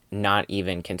in not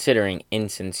even considering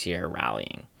insincere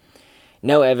rallying.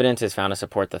 No evidence is found to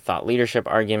support the thought leadership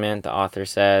argument, the author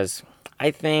says. I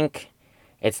think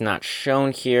it's not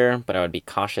shown here, but I would be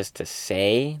cautious to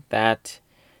say that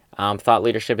thought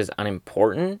leadership is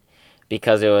unimportant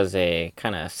because it was a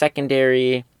kind of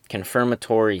secondary,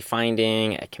 confirmatory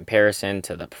finding, a comparison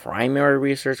to the primary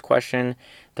research question.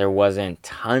 There wasn't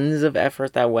tons of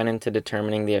effort that went into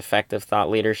determining the effect of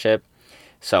thought leadership.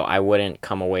 So I wouldn't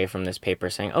come away from this paper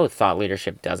saying, oh, thought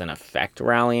leadership doesn't affect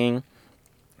rallying.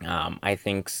 I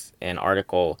think an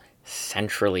article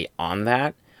centrally on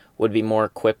that would be more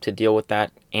equipped to deal with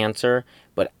that answer.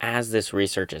 But as this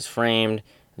research is framed,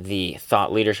 the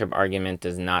thought leadership argument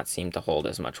does not seem to hold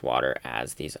as much water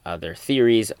as these other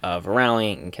theories of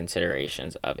rallying and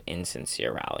considerations of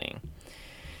insincere rallying.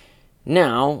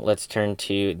 Now, let's turn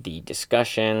to the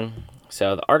discussion.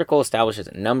 So the article establishes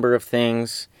a number of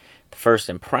things. The first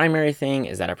and primary thing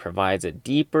is that it provides a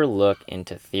deeper look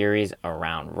into theories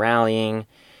around rallying.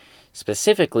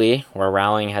 Specifically, where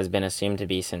rallying has been assumed to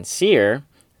be sincere,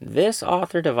 this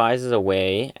author devises a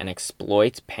way and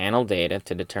exploits panel data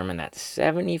to determine that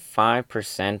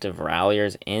 75% of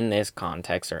ralliers in this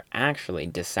context are actually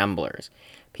dissemblers,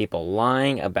 people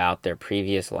lying about their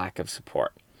previous lack of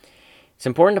support. It's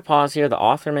important to pause here. The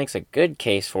author makes a good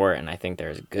case for it, and I think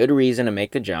there's good reason to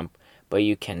make the jump, but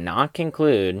you cannot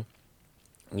conclude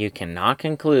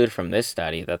from this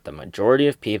study that the majority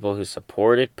of people who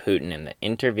supported Putin in the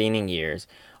intervening years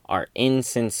are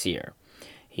insincere.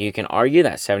 You can argue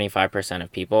that 75%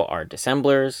 of people are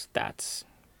dissemblers. That's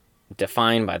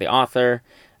defined by the author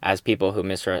as people who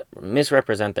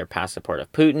misrepresent their past support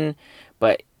of Putin.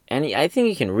 And I think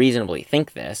you can reasonably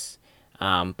think this,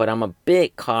 but I'm a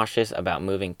bit cautious about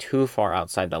moving too far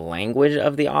outside the language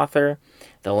of the author,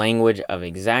 the language of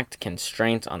exact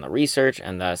constraints on the research,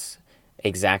 and thus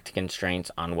exact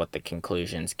constraints on what the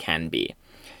conclusions can be.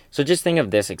 So just think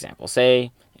of this example.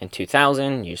 Say in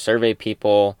 2000, you survey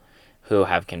people who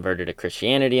have converted to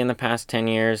Christianity in the past 10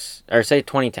 years, or say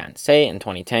 2010. Say in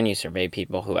 2010 you survey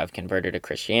people who have converted to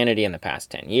Christianity in the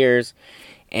past 10 years,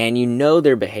 and you know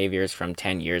their behaviors from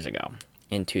 10 years ago,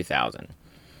 in 2000.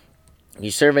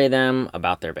 You survey them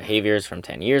about their behaviors from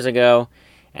 10 years ago,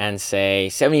 and say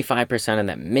 75% of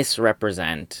them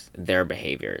misrepresent their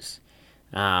behaviors.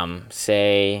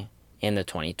 Say in the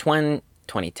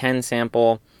 2010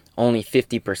 sample, only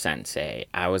 50% say,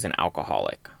 I was an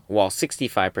alcoholic, while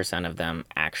 65% of them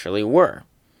actually were.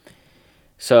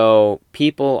 So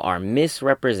people are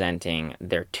misrepresenting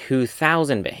their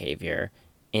 2000 behavior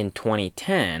in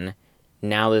 2010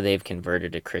 now that they've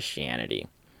converted to Christianity.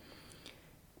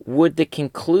 Would the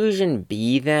conclusion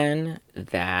be then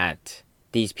that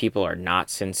these people are not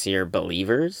sincere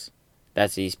believers?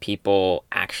 That these people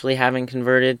actually haven't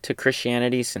converted to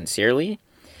Christianity sincerely?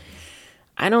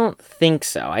 I don't think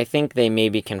so. I think they may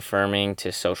be confirming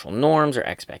to social norms or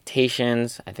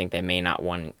expectations. I think they may not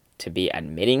want to be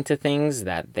admitting to things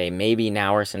that they maybe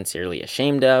now are sincerely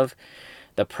ashamed of.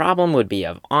 The problem would be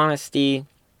of honesty,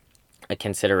 a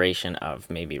consideration of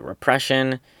maybe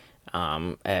repression,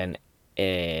 and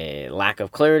a lack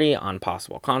of clarity on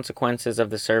possible consequences of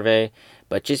the survey.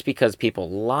 But just because people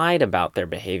lied about their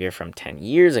behavior from 10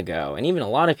 years ago, and even a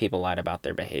lot of people lied about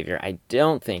their behavior, I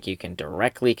don't think you can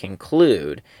directly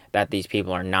conclude that these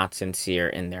people are not sincere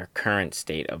in their current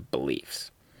state of beliefs.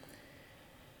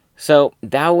 So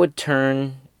that would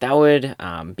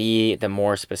be the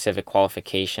more specific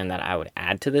qualification that I would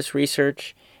add to this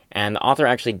research. And the author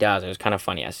actually does. It was kind of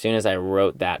funny. As soon as I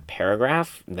wrote that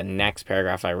paragraph, the next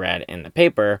paragraph I read in the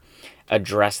paper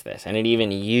addressed this. And it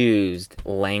even used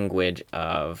it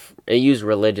used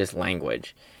religious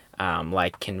language,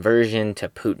 like conversion to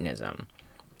Putinism.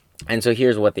 And so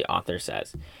here's what the author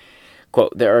says.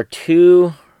 Quote, the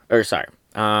author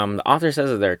says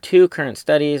that there are two current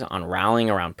studies on rallying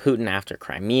around Putin after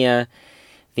Crimea.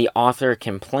 The author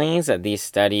complains that these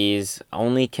studies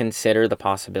only consider the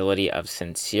possibility of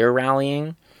sincere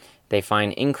rallying. They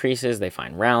find increases, they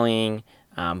find rallying,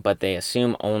 but they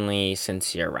assume only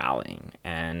sincere rallying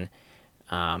and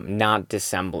not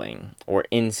dissembling or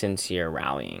insincere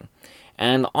rallying.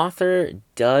 And the author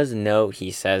does note,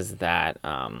 he says that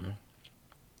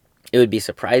it would be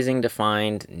surprising to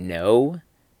find no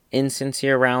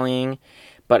insincere rallying.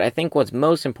 But I think what's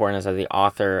most important is that the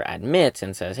author admits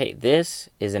and says, hey, this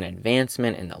is an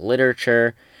advancement in the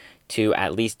literature to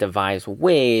at least devise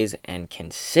ways and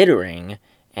considering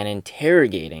and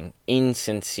interrogating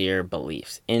insincere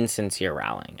beliefs, insincere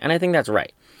rallying. And I think that's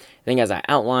right. I think as I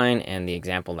outlined, and the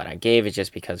example that I gave is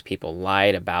just because people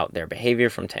lied about their behavior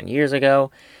from 10 years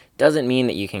ago, doesn't mean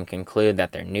that you can conclude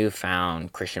that their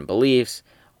newfound Christian beliefs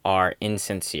are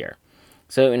insincere.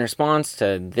 So in response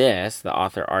to this, the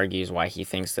author argues why he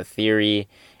thinks the theory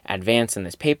advanced in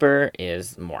this paper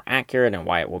is more accurate and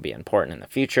why it will be important in the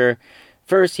future.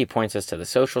 First, he points us to the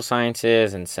social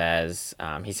sciences and says,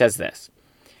 he says this,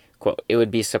 quote, it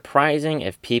would be surprising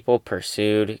if people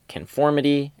pursued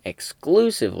conformity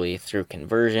exclusively through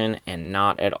conversion and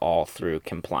not at all through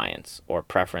compliance or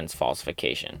preference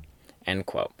falsification, end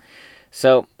quote.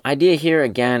 So idea here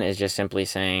again is just simply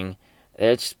saying,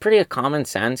 it's pretty a common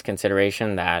sense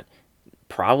consideration that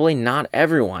probably not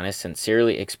everyone is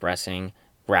sincerely expressing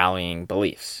rallying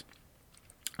beliefs.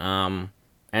 And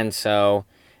so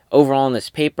overall in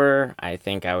this paper, I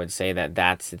think I would say that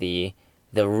that's the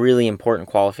really important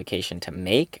qualification to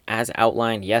make as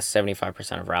outlined. Yes,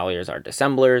 75% of ralliers are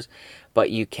dissemblers, but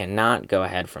you cannot go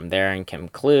ahead from there and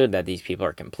conclude that these people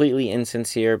are completely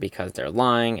insincere because they're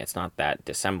lying. It's not that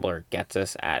dissembler gets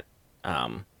us at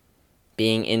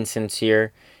being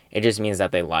insincere. It just means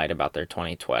that they lied about their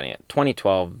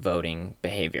 2012 voting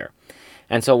behavior.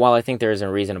 And so while I think there is a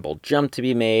reasonable jump to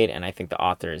be made, and I think the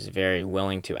author is very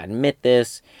willing to admit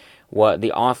this, what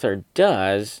the author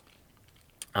does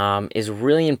is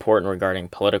really important regarding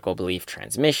political belief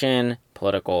transmission,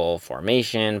 political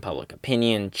formation, public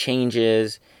opinion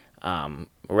changes,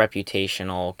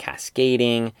 reputational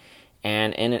cascading,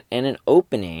 and an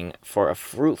opening for a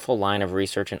fruitful line of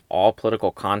research in all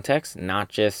political contexts, not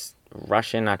just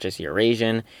Russian, not just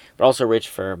Eurasian, but also rich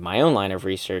for my own line of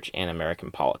research in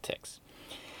American politics.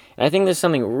 And I think there's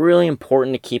something really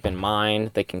important to keep in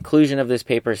mind. The conclusion of this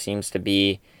paper seems to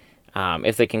be,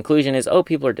 if the conclusion is, oh,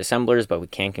 people are dissemblers, but we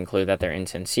can't conclude that they're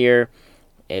insincere,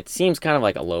 it seems kind of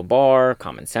like a low bar,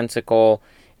 commonsensical,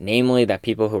 namely that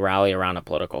people who rally around a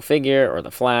political figure or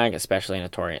the flag, especially in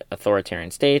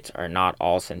authoritarian states, are not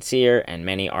all sincere, and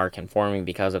many are conforming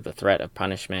because of the threat of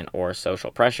punishment or social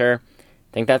pressure.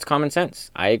 I think that's common sense.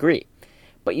 I agree.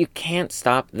 But you can't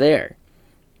stop there.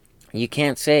 You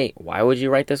can't say, why would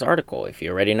you write this article if you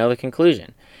already know the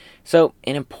conclusion? So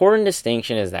an important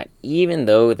distinction is that even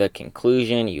though the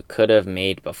conclusion you could have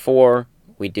made before,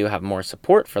 we do have more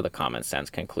support for the common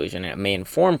sense conclusion, and it may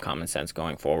inform common sense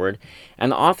going forward.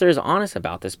 And the author is honest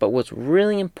about this, but what's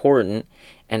really important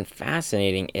and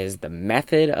fascinating is the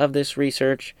method of this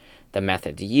research, the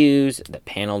methods used, the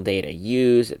panel data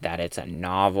used, that it's a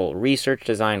novel research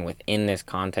design within this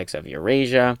context of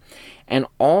Eurasia, and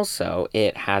also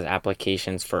it has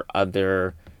applications for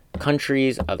other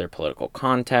countries, other political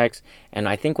contexts. And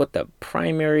I think what the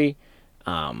primary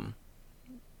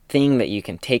thing that you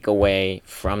can take away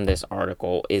from this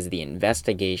article is the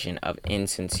investigation of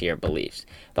insincere beliefs.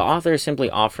 The author is simply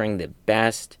offering the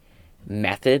best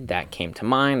method that came to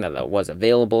mind, that was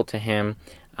available to him.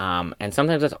 And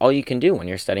sometimes that's all you can do when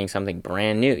you're studying something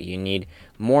brand new. You need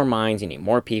more minds, you need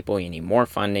more people, you need more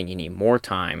funding, you need more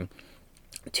time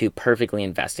to perfectly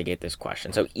investigate this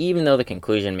question. So even though the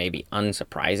conclusion may be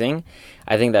unsurprising,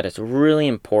 I think that it's really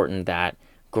important that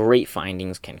great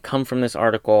findings can come from this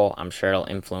article. I'm sure it'll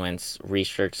influence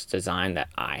research design that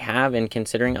I have in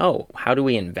considering, how do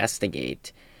we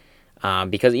investigate?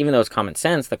 Because even though it's common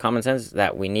sense, the common sense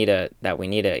that we need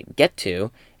to get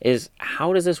to is,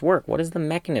 how does this work? What is the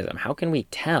mechanism? How can we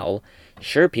tell?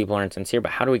 Sure, people are insincere,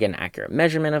 but how do we get an accurate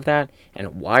measurement of that?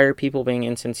 And why are people being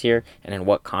insincere? And in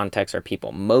what context are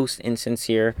people most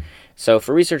insincere? So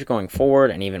for research going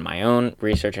forward, and even my own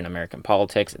research in American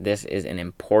politics, this is an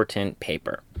important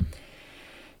paper.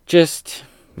 Just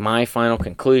my final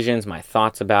conclusions, my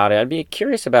thoughts about it. I'd be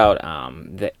curious about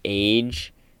the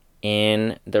age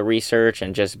in the research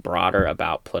and just broader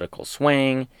about political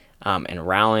swaying and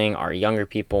rallying. Are younger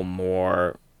people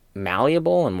more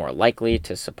malleable and more likely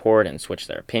to support and switch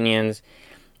their opinions?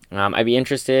 I'd be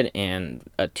interested in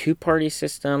a two-party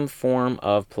system form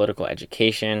of political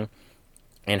education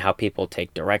and how people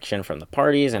take direction from the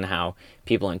parties and how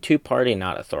people in two-party,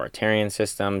 not authoritarian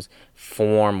systems,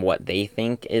 form what they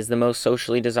think is the most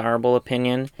socially desirable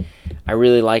opinion. I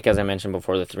really like, as I mentioned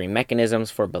before, the three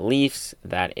mechanisms for beliefs.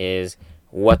 That is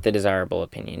what the desirable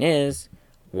opinion is,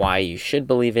 why you should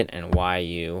believe it, and why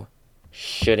you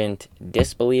shouldn't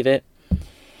disbelieve it.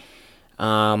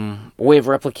 A way of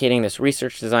replicating this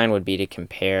research design would be to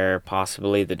compare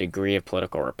possibly the degree of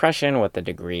political repression with the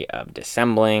degree of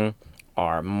dissembling.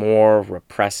 Are more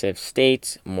repressive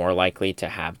states more likely to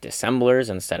have dissemblers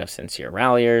instead of sincere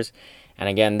ralliers? And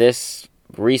again, this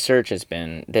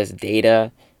this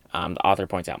data, the author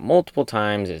points out multiple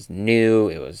times, is new.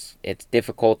 It's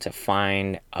difficult to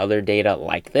find other data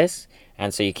like this.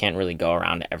 And so you can't really go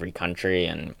around to every country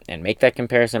and make that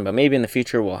comparison. But maybe in the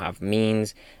future we'll have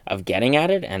means of getting at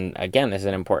it. And again, this is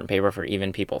an important paper for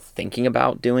even people thinking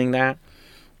about doing that.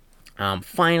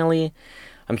 Finally,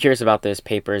 I'm curious about this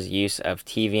paper's use of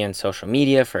TV and social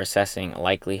media for assessing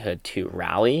likelihood to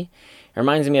rally. It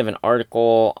reminds me of an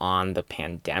article on the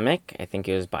pandemic. I think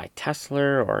it was by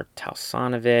Tesler or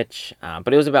Talsanovich,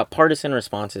 but it was about partisan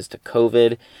responses to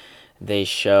COVID. They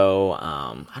show,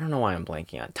 I don't know why I'm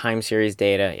blanking on, time series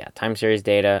data. Yeah, time series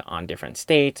data on different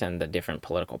states and the different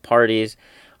political parties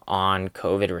on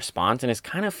COVID response. And it's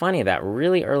kind of funny that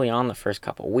really early on, the first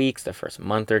couple weeks, the first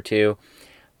month or two,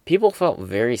 people felt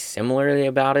very similarly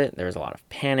about it. There was a lot of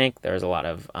panic. There was a lot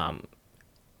of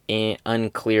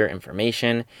unclear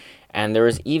information. And there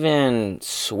was even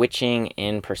switching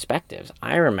in perspectives.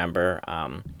 I remember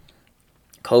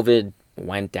COVID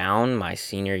went down my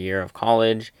senior year of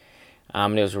college.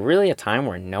 And it was really a time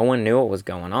where no one knew what was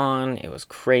going on. It was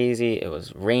crazy. It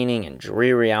was raining and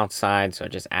dreary outside. So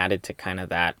it just added to kind of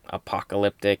that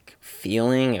apocalyptic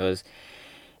feeling. It was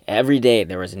every day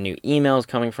there was new emails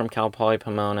coming from Cal Poly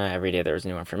Pomona. Every day there was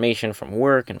new information from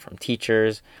work and from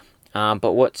teachers.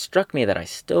 But what struck me that I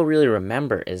still really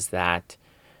remember is that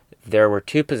there were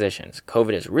two positions.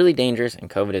 COVID is really dangerous and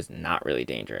COVID is not really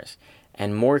dangerous.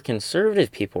 And more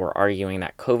conservative people were arguing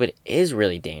that COVID is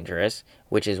really dangerous,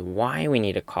 which is why we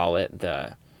need to call it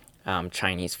the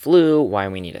Chinese flu, why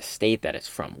we need to state that it's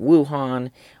from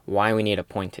Wuhan, why we need to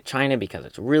point to China because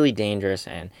it's really dangerous,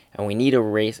 and we need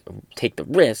to take the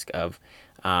risk of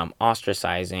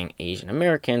ostracizing Asian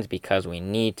Americans because we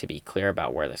need to be clear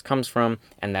about where this comes from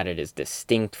and that it is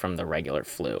distinct from the regular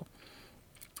flu.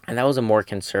 And that was a more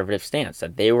conservative stance,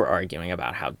 that they were arguing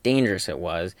about how dangerous it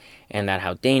was, and that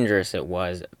how dangerous it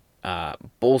was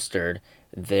bolstered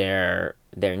their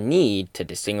need to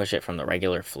distinguish it from the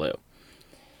regular flu.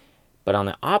 But on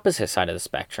the opposite side of the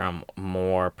spectrum,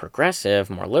 more progressive,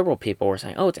 more liberal people were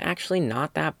saying, oh, it's actually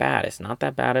not that bad. It's not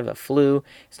that bad of a flu.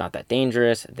 It's not that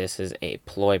dangerous. This is a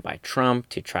ploy by Trump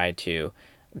to try to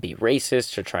be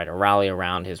racist, to try to rally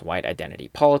around his white identity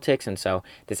politics. And so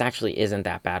this actually isn't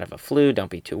that bad of a flu. Don't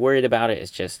be too worried about it.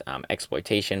 It's just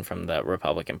exploitation from the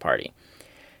Republican Party.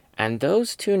 And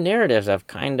those two narratives have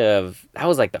that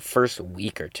was like the first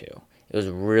week or two. It was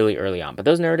really early on. But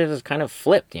those narratives have kind of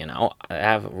flipped,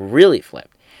 have really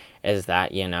flipped. Is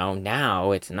that,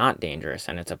 now it's not dangerous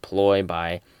and it's a ploy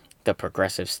by the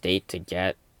progressive state to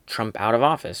get Trump out of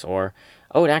office. Or,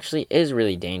 oh, it actually is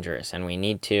really dangerous and we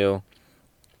need to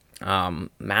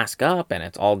mask up, and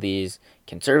it's all these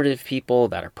conservative people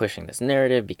that are pushing this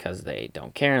narrative because they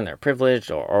don't care and they're privileged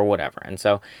or whatever. And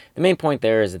so the main point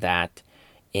there is that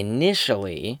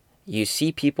initially you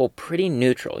see people pretty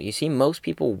neutral. You see most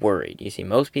people worried. You see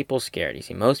most people scared. You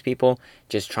see most people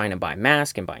just trying to buy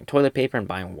masks and buying toilet paper and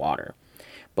buying water.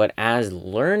 But as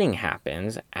learning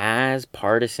happens, as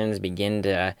partisans begin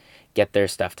to get their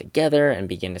stuff together and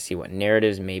begin to see what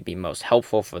narratives may be most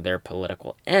helpful for their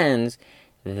political ends,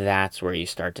 that's where you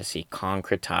start to see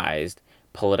concretized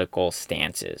political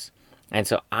stances. And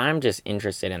so I'm just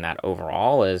interested in that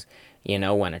overall is,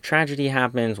 when a tragedy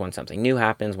happens, when something new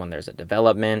happens, when there's a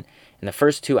development, in the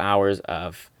first 2 hours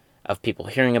of people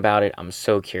hearing about it, I'm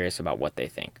so curious about what they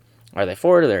think. Are they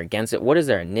for it or they're against it? What is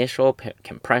their initial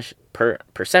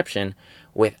perception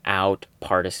without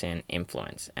partisan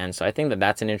influence? And so I think that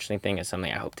that's an interesting thing. It's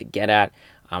something I hope to get at.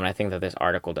 And I think that this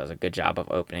article does a good job of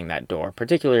opening that door,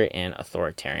 particularly in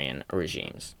authoritarian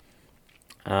regimes.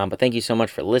 But thank you so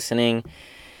much for listening.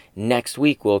 Next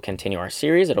week, we'll continue our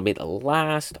series. It'll be the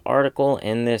last article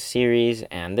in this series.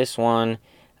 And this one,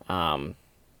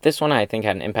 This one I think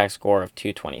had an impact score of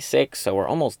 226, so we're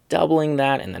almost doubling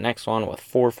that in the next one with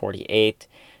 448.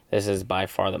 This is by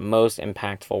far the most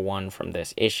impactful one from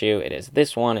this issue.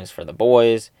 This one is for the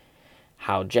boys.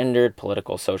 How gendered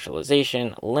political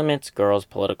socialization limits girls'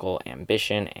 political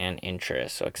ambition and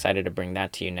interests. So excited to bring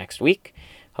that to you next week.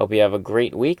 Hope you have a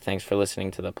great week. Thanks for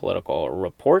listening to the Political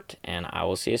Report, and I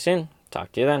will see you soon.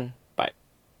 Talk to you then. Bye.